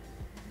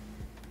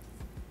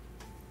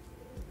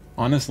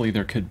 Honestly,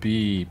 there could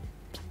be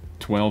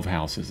 12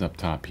 houses up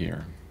top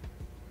here,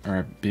 or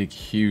a big,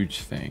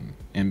 huge thing.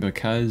 And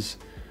because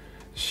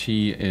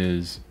she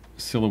is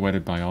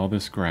silhouetted by all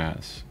this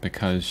grass,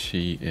 because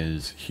she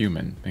is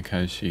human,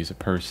 because she's a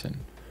person,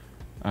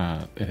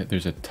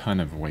 there's a ton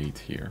of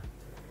weight here.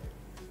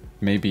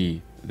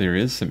 Maybe there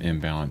is some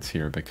imbalance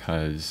here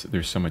because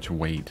there's so much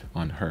weight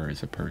on her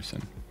as a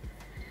person.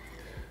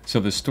 So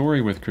the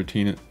story with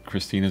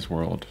Christina's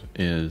World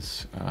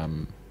is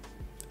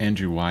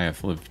Andrew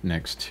Wyeth lived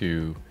next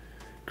to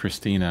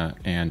Christina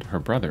and her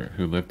brother,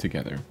 who lived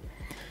together.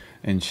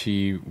 And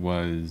she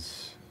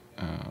was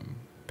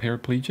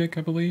paraplegic,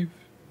 I believe,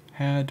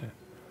 had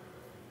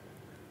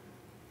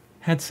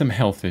some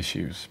health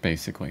issues,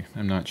 basically.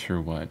 I'm not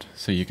sure what.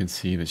 So you can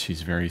see that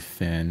she's very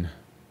thin.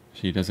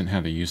 She doesn't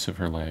have the use of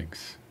her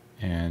legs.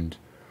 And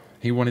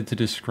he wanted to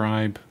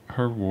describe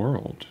her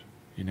world,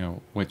 you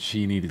know, what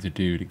she needed to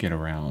do to get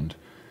around,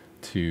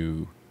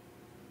 to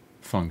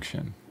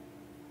function.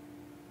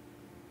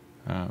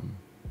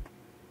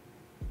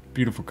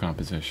 Beautiful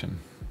composition.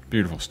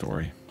 Beautiful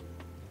story.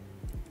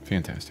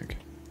 Fantastic.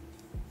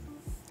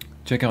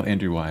 Check out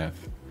Andrew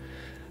Wyeth.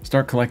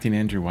 Start collecting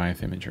Andrew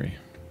Wyeth imagery.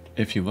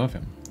 If you love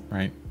him,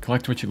 right?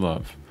 Collect what you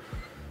love.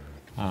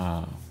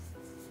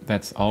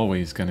 That's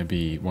always going to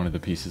be one of the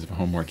pieces of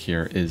homework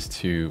here, is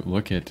to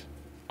look at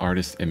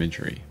artist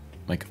imagery.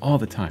 Like all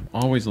the time.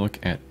 Always look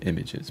at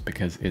images,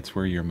 because it's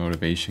where your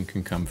motivation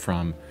can come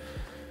from.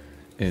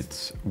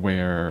 It's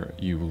where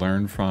you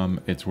learn from.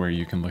 It's where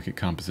you can look at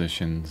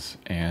compositions,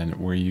 and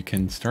where you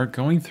can start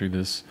going through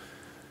this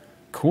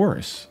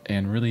course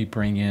and really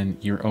bring in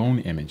your own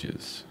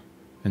images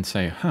and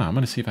say, I'm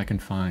going to see if I can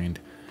find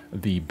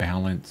the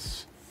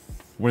balance.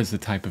 What is the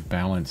type of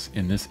balance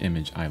in this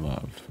image I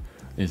love?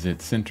 Is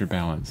it center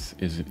balance?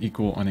 Is it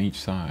equal on each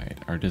side?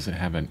 Or does it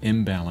have an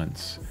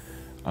imbalance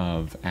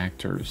of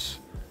actors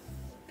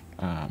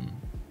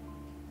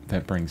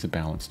that brings a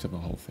balance to the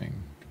whole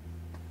thing.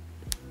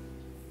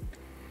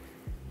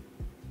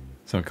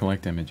 So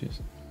collect images.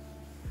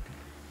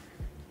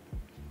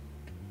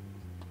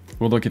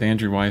 We'll look at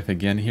Andrew Wyeth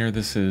again here.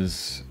 This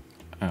is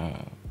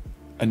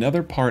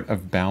another part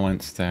of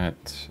balance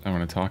that I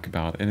want to talk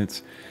about, and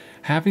it's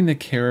having the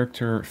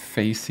character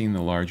facing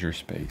the larger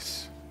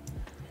space.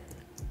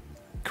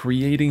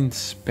 Creating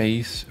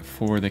space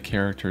for the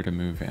character to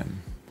move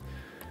in.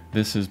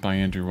 This is by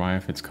Andrew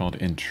Wyeth. It's called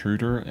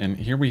Intruder, and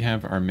here we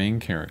have our main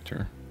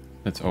character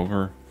that's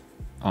over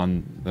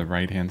on the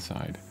right-hand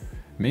side.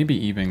 Maybe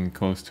even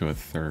close to a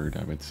third,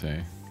 I would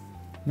say.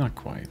 Not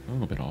quite, a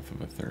little bit off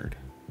of a third.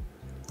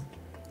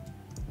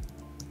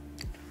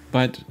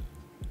 But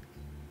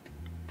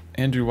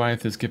Andrew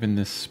Wyeth has given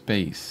this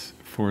space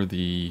for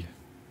the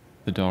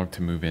dog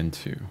to move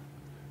into.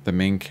 The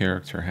main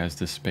character has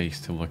this space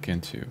to look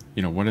into.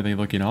 You know, what are they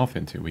looking off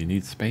into? We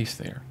need space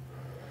there.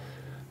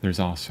 There's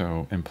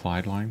also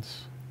implied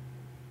lines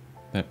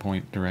that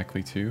point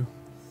directly to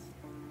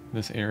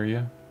this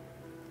area.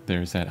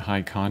 There's that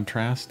high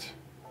contrast.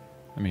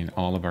 I mean,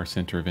 all of our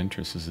center of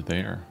interest is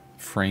there.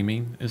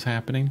 Framing is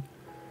happening.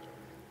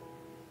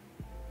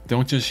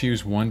 Don't just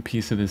use one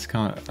piece of this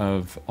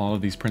of all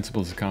of these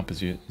principles of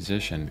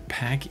composition.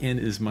 Pack in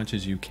as much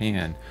as you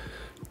can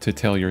to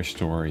tell your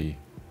story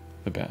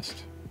the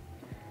best.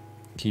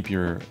 Keep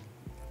your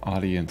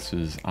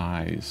audience's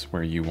eyes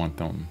where you want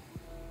them.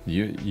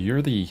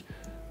 You're the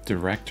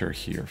director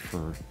here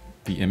for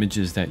the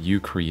images that you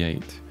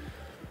create.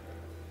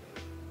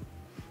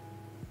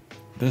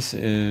 This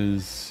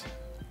is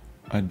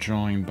a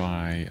drawing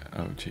by,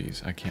 oh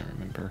geez, I can't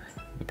remember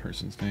the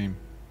person's name.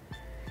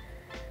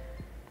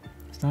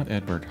 It's not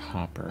Edward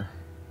Hopper.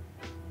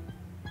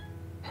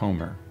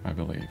 Homer, I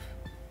believe.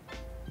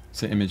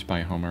 It's an image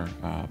by Homer,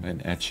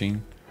 an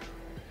etching.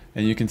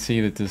 And you can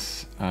see that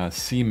this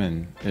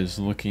seaman is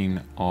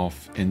looking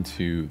off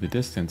into the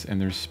distance,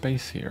 and there's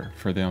space here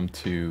for them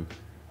to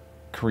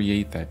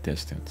create that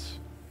distance.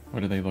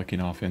 What are they looking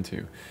off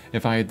into?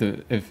 If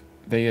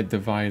they had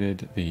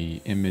divided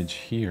the image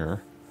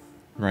here,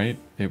 right,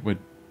 it would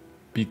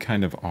be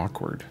kind of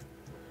awkward.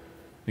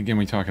 Again,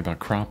 we talk about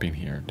cropping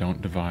here.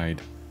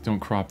 Don't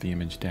crop the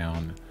image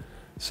down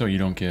so you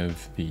don't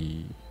give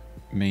the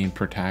main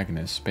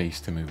protagonist space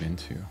to move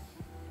into.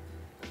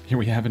 Here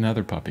we have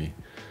another puppy.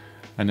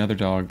 Another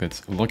dog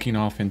that's looking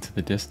off into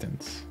the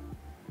distance.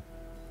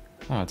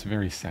 Oh, it's a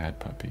very sad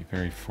puppy,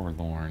 very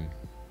forlorn.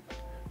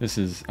 This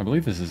is, I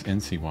believe this is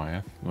N.C.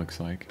 Wyeth, looks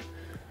like.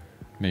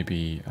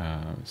 Maybe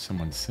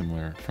someone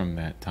similar from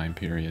that time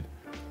period.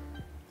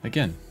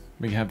 Again,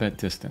 we have that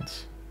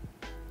distance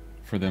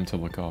for them to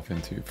look off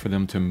into, for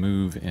them to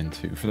move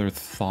into, for their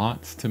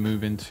thoughts to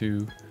move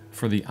into,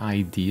 for the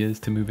ideas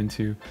to move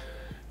into.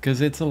 Because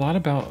it's a lot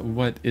about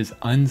what is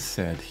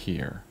unsaid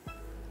here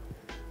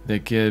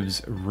that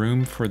gives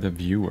room for the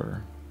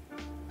viewer.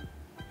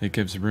 It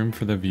gives room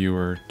for the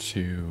viewer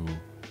to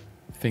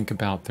think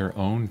about their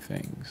own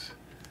things,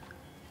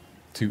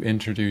 to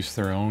introduce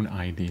their own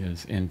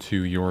ideas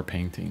into your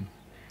painting.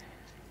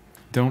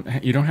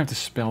 You don't have to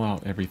spell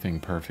out everything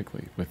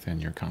perfectly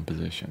within your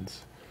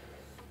compositions.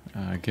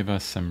 Give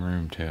us some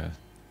room to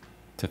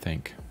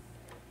think.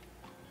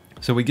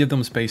 So we give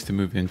them space to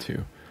move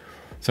into.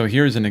 So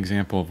here's an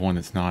example of one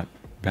that's not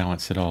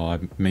balanced at all.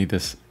 I've made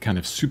this kind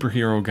of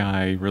superhero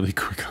guy really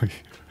quickly.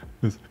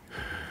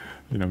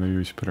 You know, maybe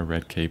we should put a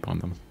red cape on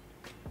them.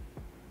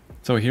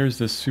 So here's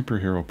this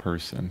superhero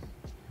person,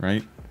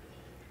 right?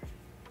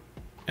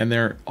 And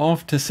they're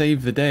off to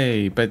save the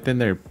day, but then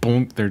they're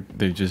boom,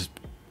 they just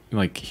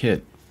like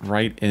hit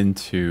right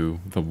into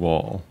the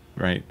wall,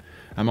 right?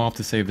 I'm off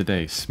to save the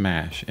day,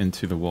 smash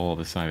into the wall of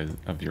the side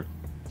of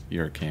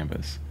your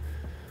canvas.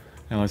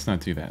 Now let's not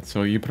do that.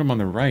 So you put them on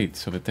the right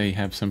so that they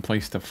have some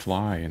place to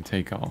fly and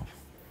take off.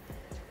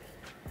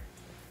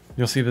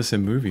 You'll see this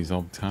in movies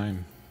all the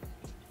time.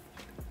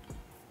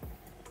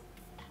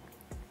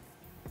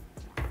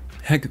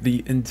 Heck,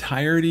 the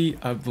entirety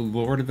of the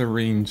Lord of the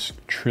Rings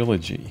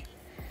trilogy,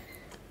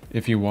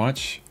 if you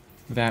watch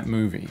that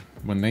movie,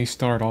 when they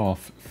start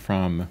off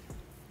from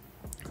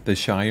the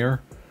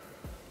Shire,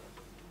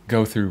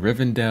 go through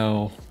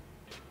Rivendell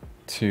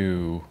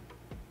to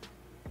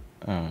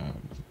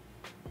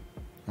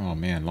oh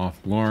man,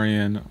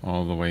 Lothlorien,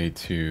 all the way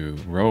to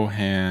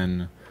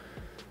Rohan,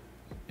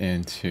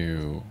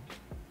 into,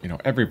 you know,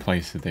 every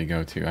place that they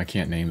go to. I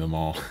can't name them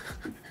all.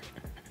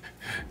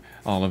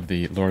 All of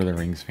the Lord of the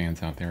Rings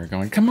fans out there are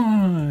going, come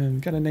on,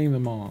 gotta name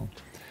them all.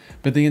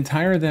 But the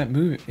entirety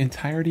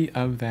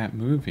of that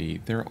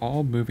movie, they're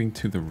all moving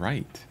to the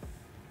right.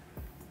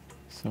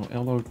 So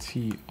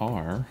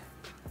L-O-T-R.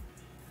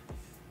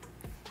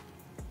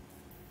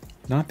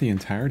 Not the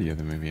entirety of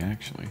the movie,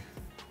 actually.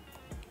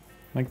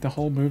 Like the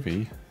whole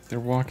movie, they're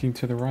walking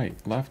to the right,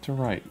 left to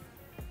right.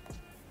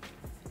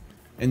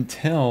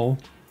 Until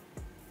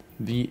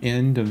the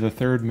end of the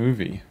third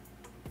movie.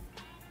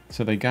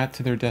 So they got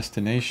to their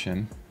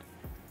destination.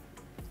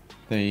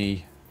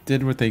 They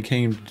did what they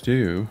came to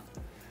do.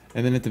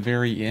 And then at the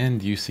very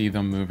end, you see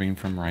them moving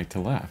from right to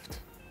left.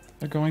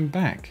 They're going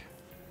back.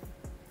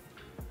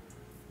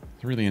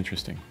 It's really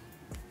interesting.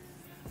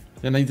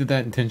 And they did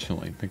that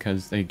intentionally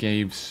because they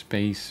gave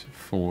space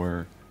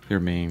for their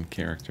main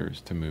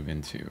characters to move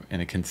into,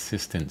 and a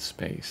consistent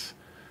space.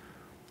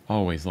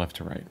 Always left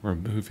to right. We're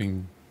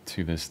moving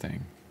to this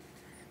thing.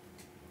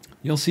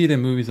 You'll see it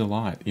in movies a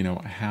lot, you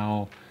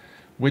know,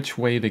 which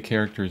way the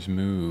characters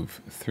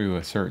move through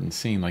a certain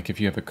scene. Like if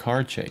you have a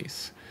car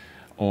chase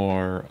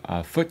or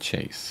a foot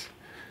chase,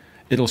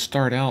 it'll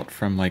start out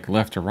from like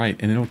left to right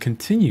and it'll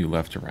continue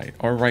left to right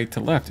or right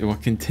to left. It will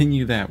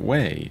continue that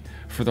way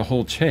for the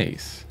whole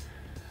chase.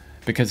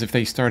 Because if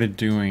they started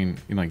doing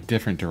like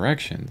different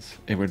directions,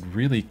 it would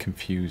really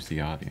confuse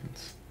the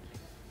audience.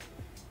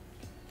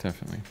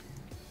 Definitely.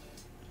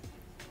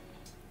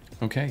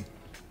 Okay,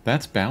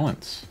 that's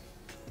balance.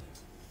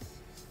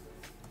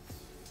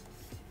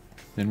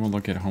 Then we'll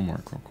look at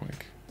homework real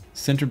quick.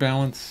 Center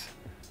balance,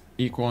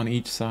 equal on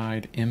each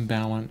side.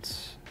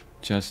 Imbalance,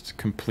 just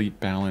complete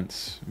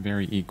balance,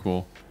 very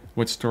equal.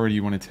 What story do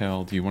you want to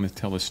tell? Do you want to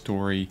tell a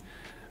story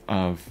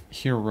of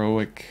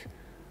heroic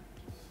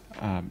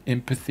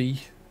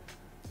empathy,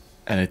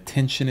 an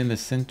attention in the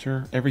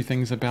center?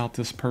 Everything's about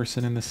this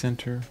person in the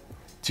center.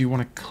 Do you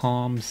want a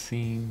calm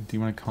scene? Do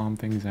you want to calm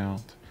things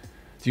out?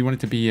 Do you want it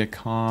to be a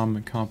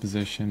calm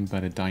composition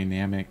but a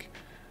dynamic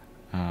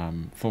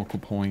focal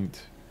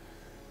point?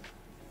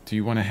 Do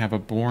you want to have a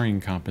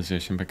boring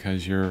composition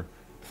because your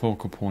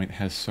focal point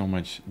has so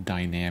much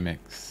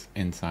dynamics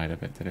inside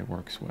of it that it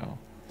works well?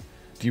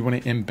 Do you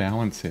want to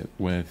imbalance it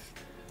with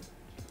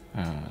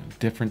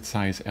different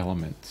size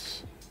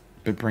elements,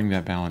 but bring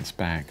that balance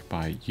back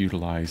by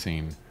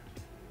utilizing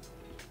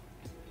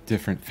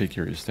different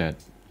figures that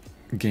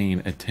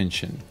gain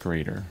attention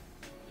greater?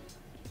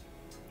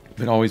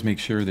 But always make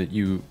sure that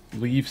you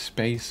leave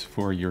space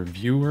for your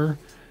viewer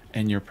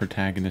and your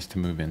protagonist to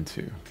move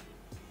into.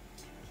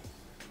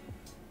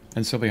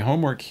 And so the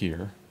homework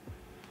here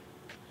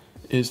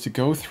is to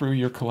go through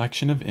your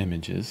collection of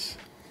images,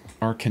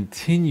 or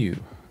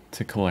continue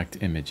to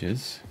collect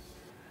images,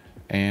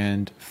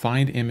 and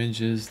find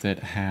images that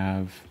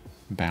have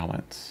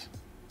balance.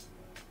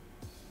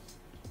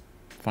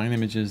 Find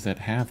images that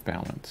have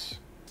balance.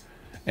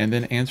 And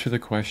then answer the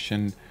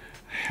question,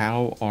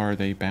 how are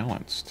they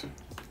balanced?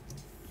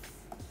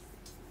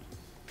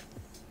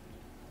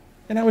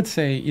 And I would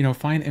say, you know,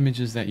 find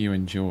images that you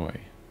enjoy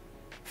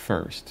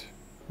first.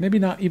 Maybe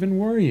not even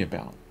worry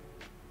about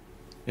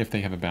if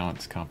they have a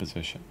balanced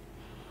composition.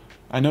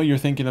 I know you're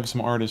thinking of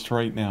some artists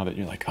right now that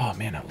you're like, oh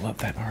man, I love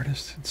that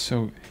artist.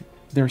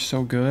 They're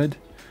so good.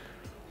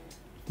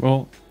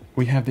 Well,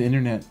 we have the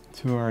internet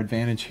to our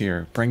advantage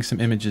here. Bring some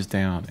images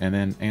down and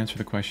then answer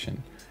the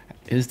question,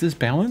 is this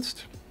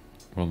balanced?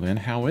 Well then,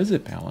 how is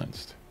it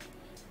balanced?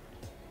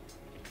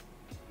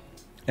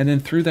 And then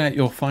through that,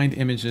 you'll find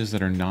images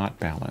that are not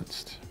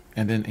balanced.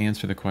 And then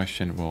answer the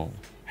question, well,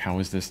 how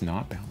is this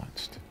not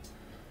balanced?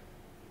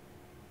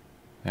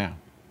 Yeah.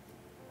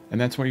 And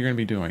that's what you're going to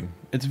be doing.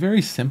 It's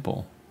very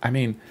simple. I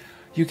mean,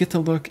 you get to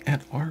look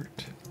at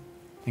art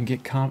and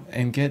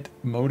get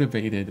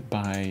motivated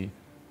by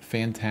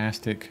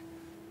fantastic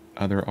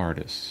other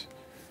artists.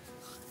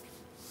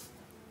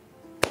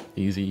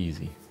 Easy,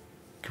 easy.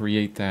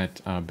 Create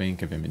that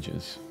bank of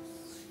images.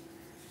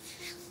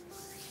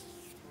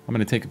 I'm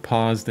going to take a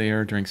pause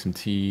there, drink some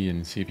tea,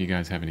 and see if you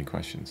guys have any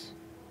questions.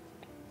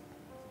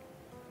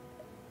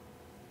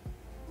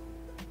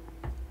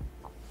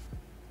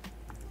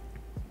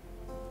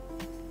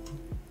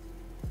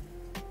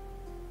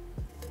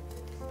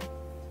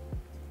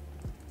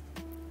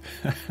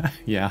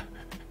 Yeah.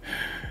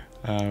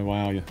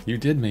 Wow, you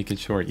did make it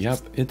short. Yep,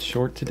 it's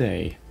short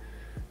today.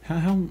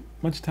 How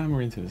much time are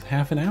we into this?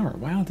 Half an hour.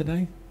 Wow, did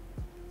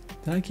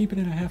I keep it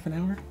in a half an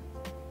hour?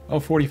 Oh,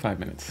 45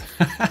 minutes.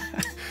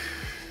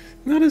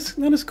 Not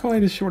as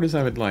quite as short as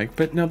I would like,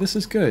 but no, this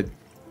is good.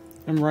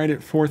 I'm right at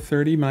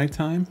 4:30 my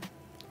time.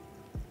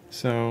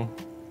 So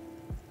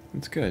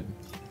it's good.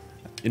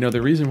 You know,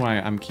 the reason why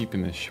I'm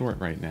keeping this short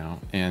right now,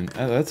 and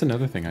that's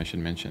another thing I should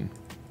mention,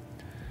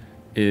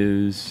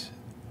 is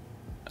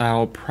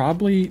I'll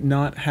probably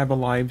not have a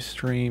live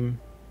stream.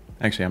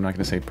 Actually, I'm not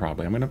going to say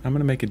probably. I'm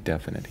gonna make it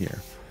definite here.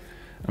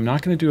 I'm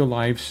not going to do a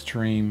live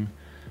stream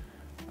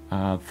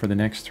for the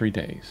next 3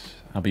 days.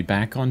 I'll be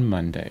back on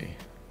Monday.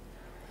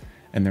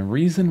 And the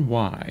reason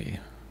why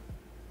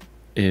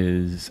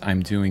is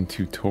I'm doing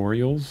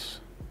tutorials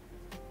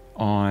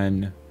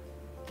on...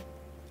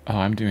 Oh,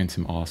 I'm doing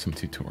some awesome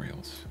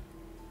tutorials.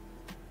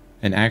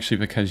 And actually,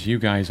 because you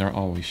guys are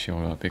always show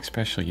up,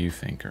 especially you,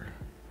 Thinker.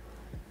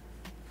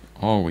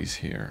 Always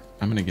here.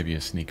 I'm going to give you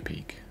a sneak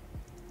peek.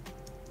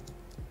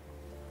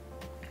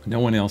 No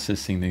one else has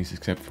seen these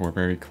except for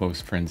very close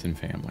friends and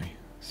family.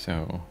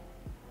 So...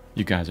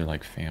 you guys are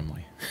like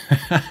family.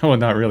 Well,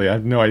 not really. I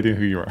have no idea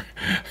who you are.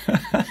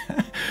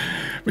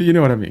 But you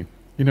know what I mean.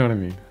 You know what I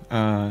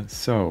mean.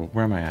 So,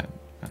 where am I at?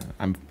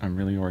 I'm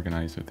really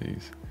organized with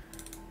these.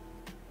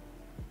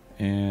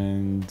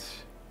 And...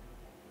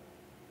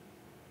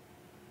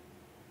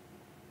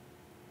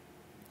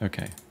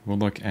 okay, we'll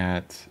look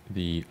at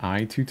the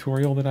eye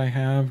tutorial that I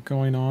have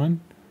going on.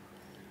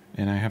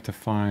 and I have to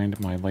find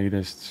my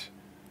latest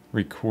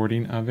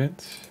recording of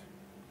it.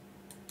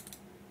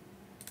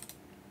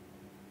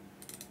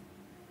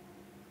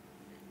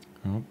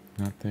 Oh,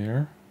 not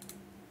there.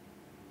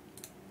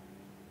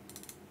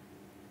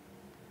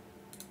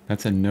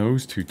 That's a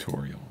nose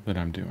tutorial that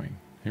I'm doing.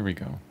 Here we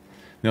go.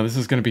 Now this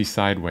is going to be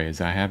sideways.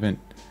 I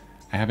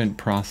haven't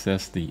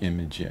processed the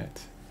image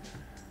yet.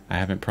 I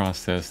haven't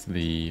processed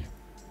the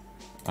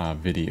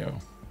video.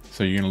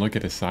 So you're going to look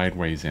at a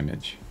sideways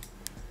image.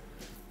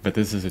 But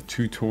this is a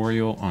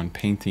tutorial on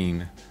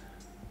painting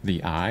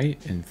the eye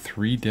in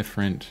 3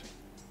 different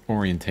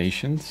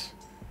orientations.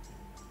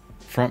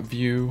 Front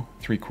view,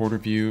 3/4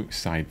 view,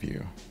 side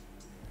view.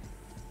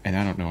 And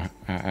I don't know,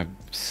 I have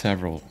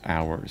several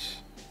hours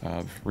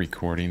of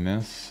recording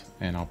this,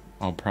 and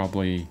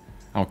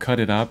I'll cut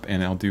it up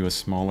and I'll do a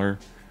smaller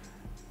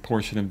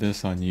portion of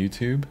this on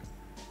YouTube.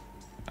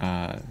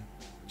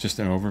 Just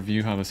an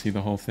overview, how to see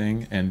the whole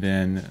thing, and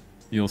then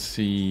you'll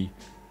see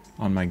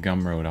on my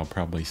Gumroad I'll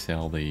probably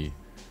sell the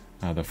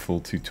full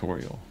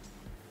tutorial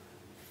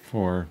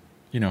for,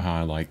 you know how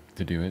I like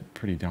to do it,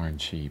 pretty darn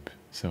cheap,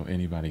 so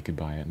anybody could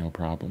buy it, no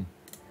problem.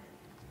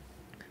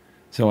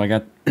 So I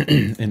got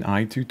an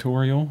eye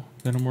tutorial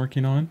that I'm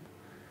working on,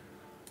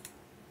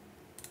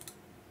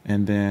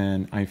 and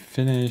then I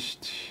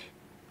finished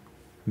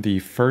the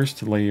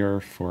first layer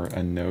for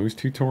a nose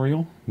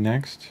tutorial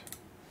next.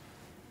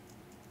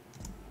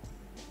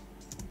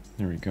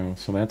 There we go.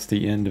 So that's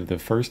the end of the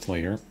first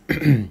layer.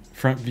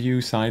 Front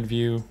view, side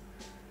view,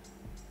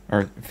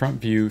 or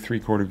front view,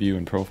 3/4 view,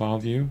 and profile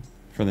view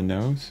for the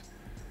nose.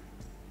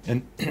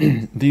 And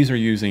these are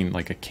using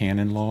like a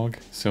Canon log,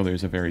 so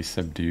there's a very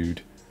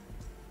subdued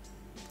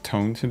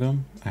tone to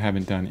them. I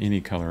haven't done any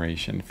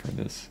coloration for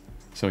this.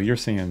 So you're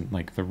seeing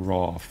like the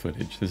raw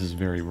footage. This is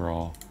very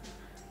raw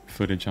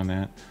footage on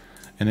that.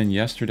 And then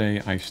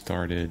yesterday I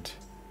started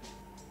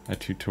a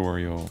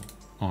tutorial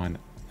on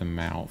the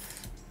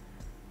mouth.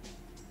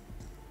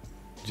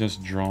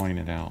 Just drawing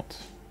it out.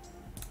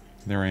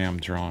 There I am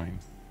drawing.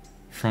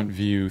 Front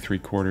view,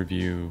 3/4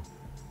 view,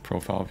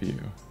 profile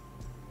view.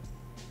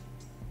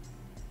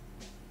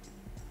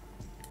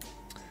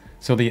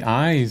 So the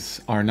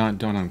eyes are not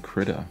done on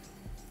Krita.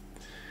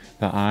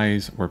 The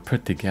eyes were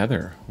put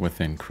together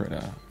within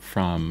Krita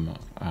from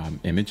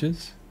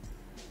images.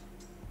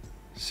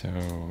 So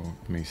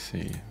let me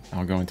see.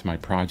 I'll go into my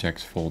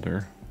projects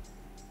folder.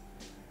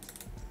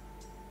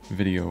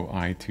 Video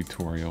eye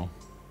tutorial.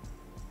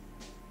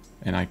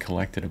 And I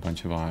collected a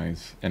bunch of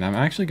eyes. And I'm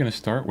actually going to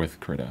start with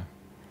Krita,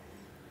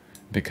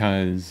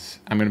 because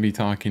I'm going to be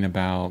talking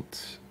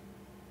about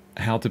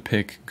how to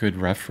pick good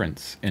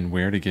reference and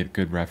where to get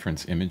good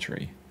reference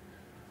imagery.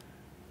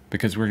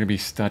 Because we're going to be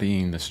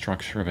studying the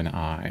structure of an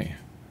eye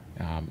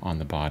on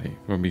the body.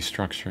 We're going to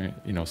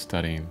be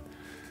studying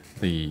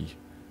the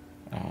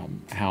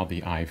how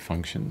the eye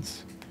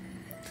functions.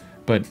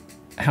 But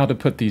how to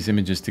put these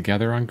images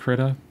together on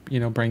Krita,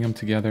 bring them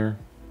together.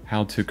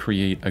 How to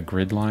create a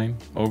grid line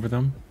over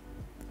them,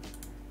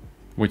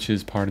 which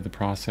is part of the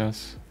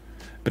process.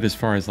 But as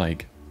far as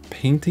like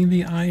painting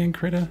the eye in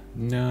Krita,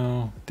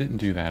 no, didn't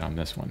do that on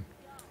this one.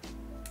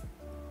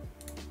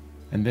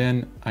 And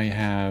then I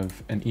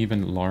have an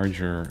even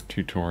larger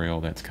tutorial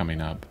that's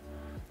coming up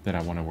that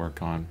I want to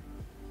work on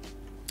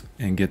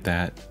and get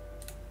that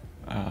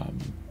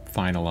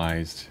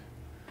finalized.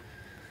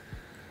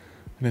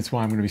 And that's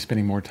why I'm going to be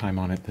spending more time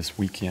on it this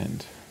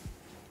weekend.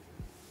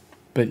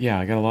 But yeah,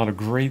 I got a lot of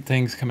great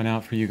things coming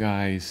out for you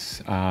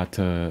guys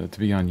to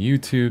be on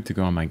YouTube, to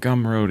go on my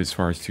Gumroad as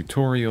far as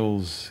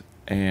tutorials,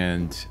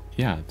 and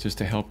yeah, just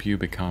to help you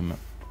become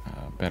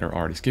a better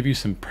artist. Give you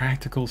some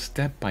practical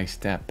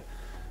step-by-step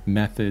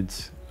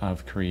methods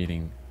of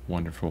creating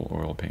wonderful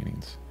oil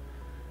paintings.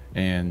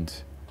 And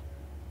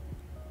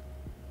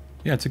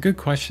yeah, it's a good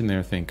question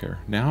there, thinker.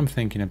 Now I'm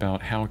thinking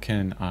about how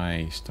can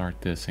I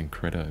start this in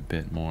Krita a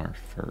bit more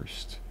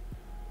first,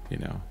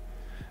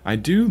 I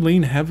do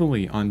lean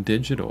heavily on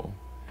digital,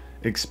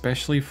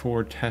 especially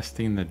for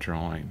testing the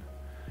drawing.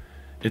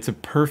 It's a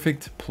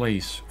perfect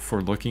place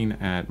for looking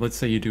at, let's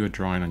say you do a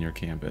drawing on your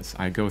canvas.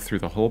 I go through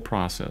the whole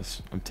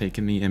process of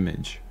taking the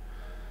image,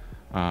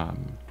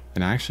 and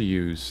I actually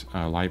use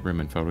Lightroom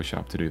and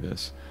Photoshop to do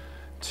this,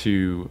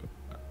 to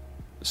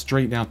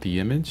straighten out the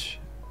image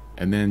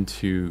and then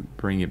to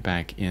bring it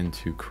back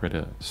into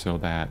Krita so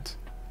that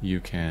you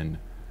can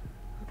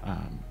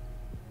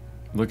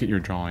look at your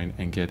drawing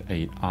and get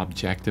an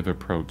objective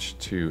approach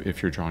to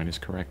if your drawing is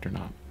correct or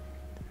not.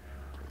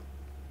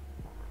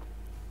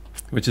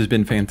 Which has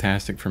been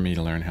fantastic for me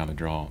to learn how to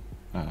draw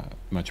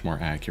much more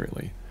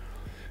accurately.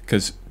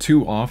 Because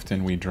too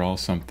often we draw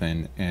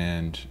something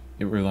and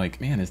we're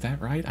like, man, is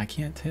that right? I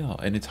can't tell.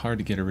 And it's hard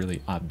to get a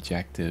really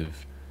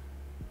objective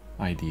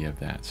idea of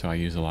that. So I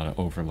use a lot of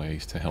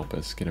overlays to help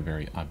us get a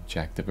very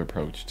objective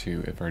approach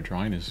to if our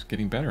drawing is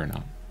getting better or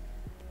not.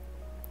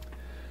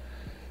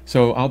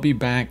 So I'll be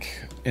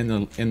back in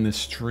the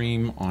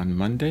stream on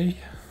Monday.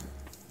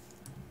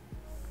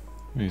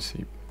 Let me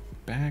see.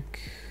 Back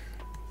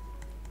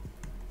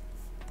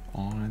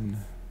on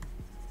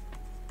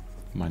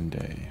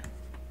Monday.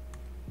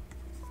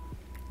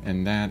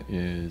 And that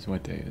is,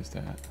 what day is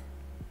that?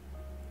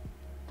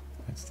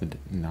 That's the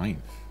 9th.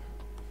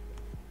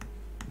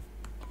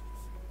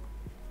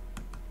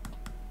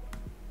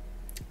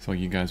 So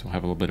you guys will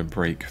have a little bit of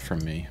break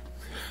from me.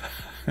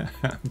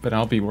 But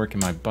I'll be working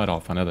my butt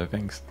off on other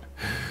things.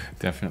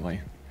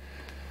 Definitely.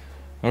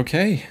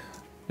 Okay,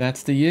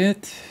 that's the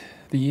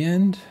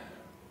end.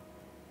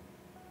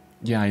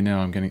 Yeah, I know,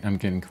 I'm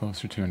getting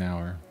closer to an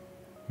hour.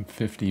 I'm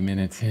 50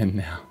 minutes in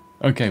now.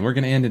 Okay, we're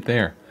gonna end it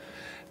there.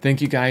 Thank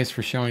you guys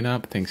for showing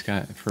up. Thanks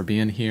guys for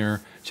being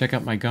here. Check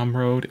out my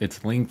Gumroad.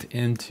 It's linked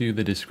into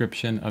the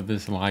description of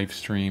this live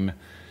stream.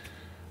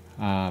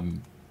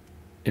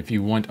 If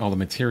you want all the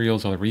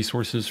materials, all the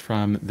resources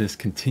from this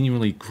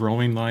continually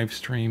growing live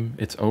stream,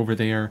 it's over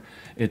there.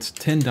 It's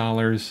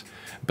 $10,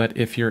 but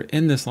if you're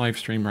in this live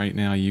stream right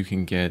now, you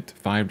can get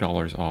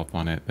 $5 off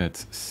on it.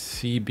 That's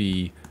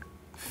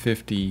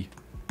CB50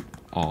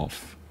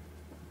 off,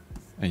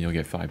 and you'll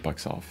get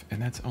 $5 off. And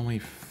that's only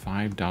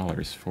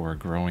 $5 for a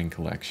growing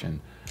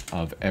collection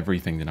of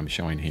everything that I'm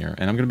showing here.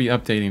 And I'm going to be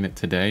updating it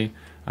today.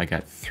 I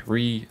got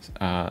 3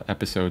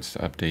 episodes to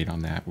update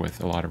on that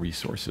with a lot of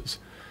resources.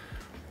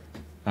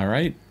 All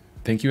right.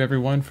 Thank you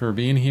everyone for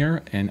being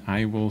here, and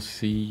I will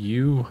see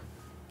you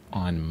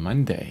on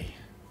Monday.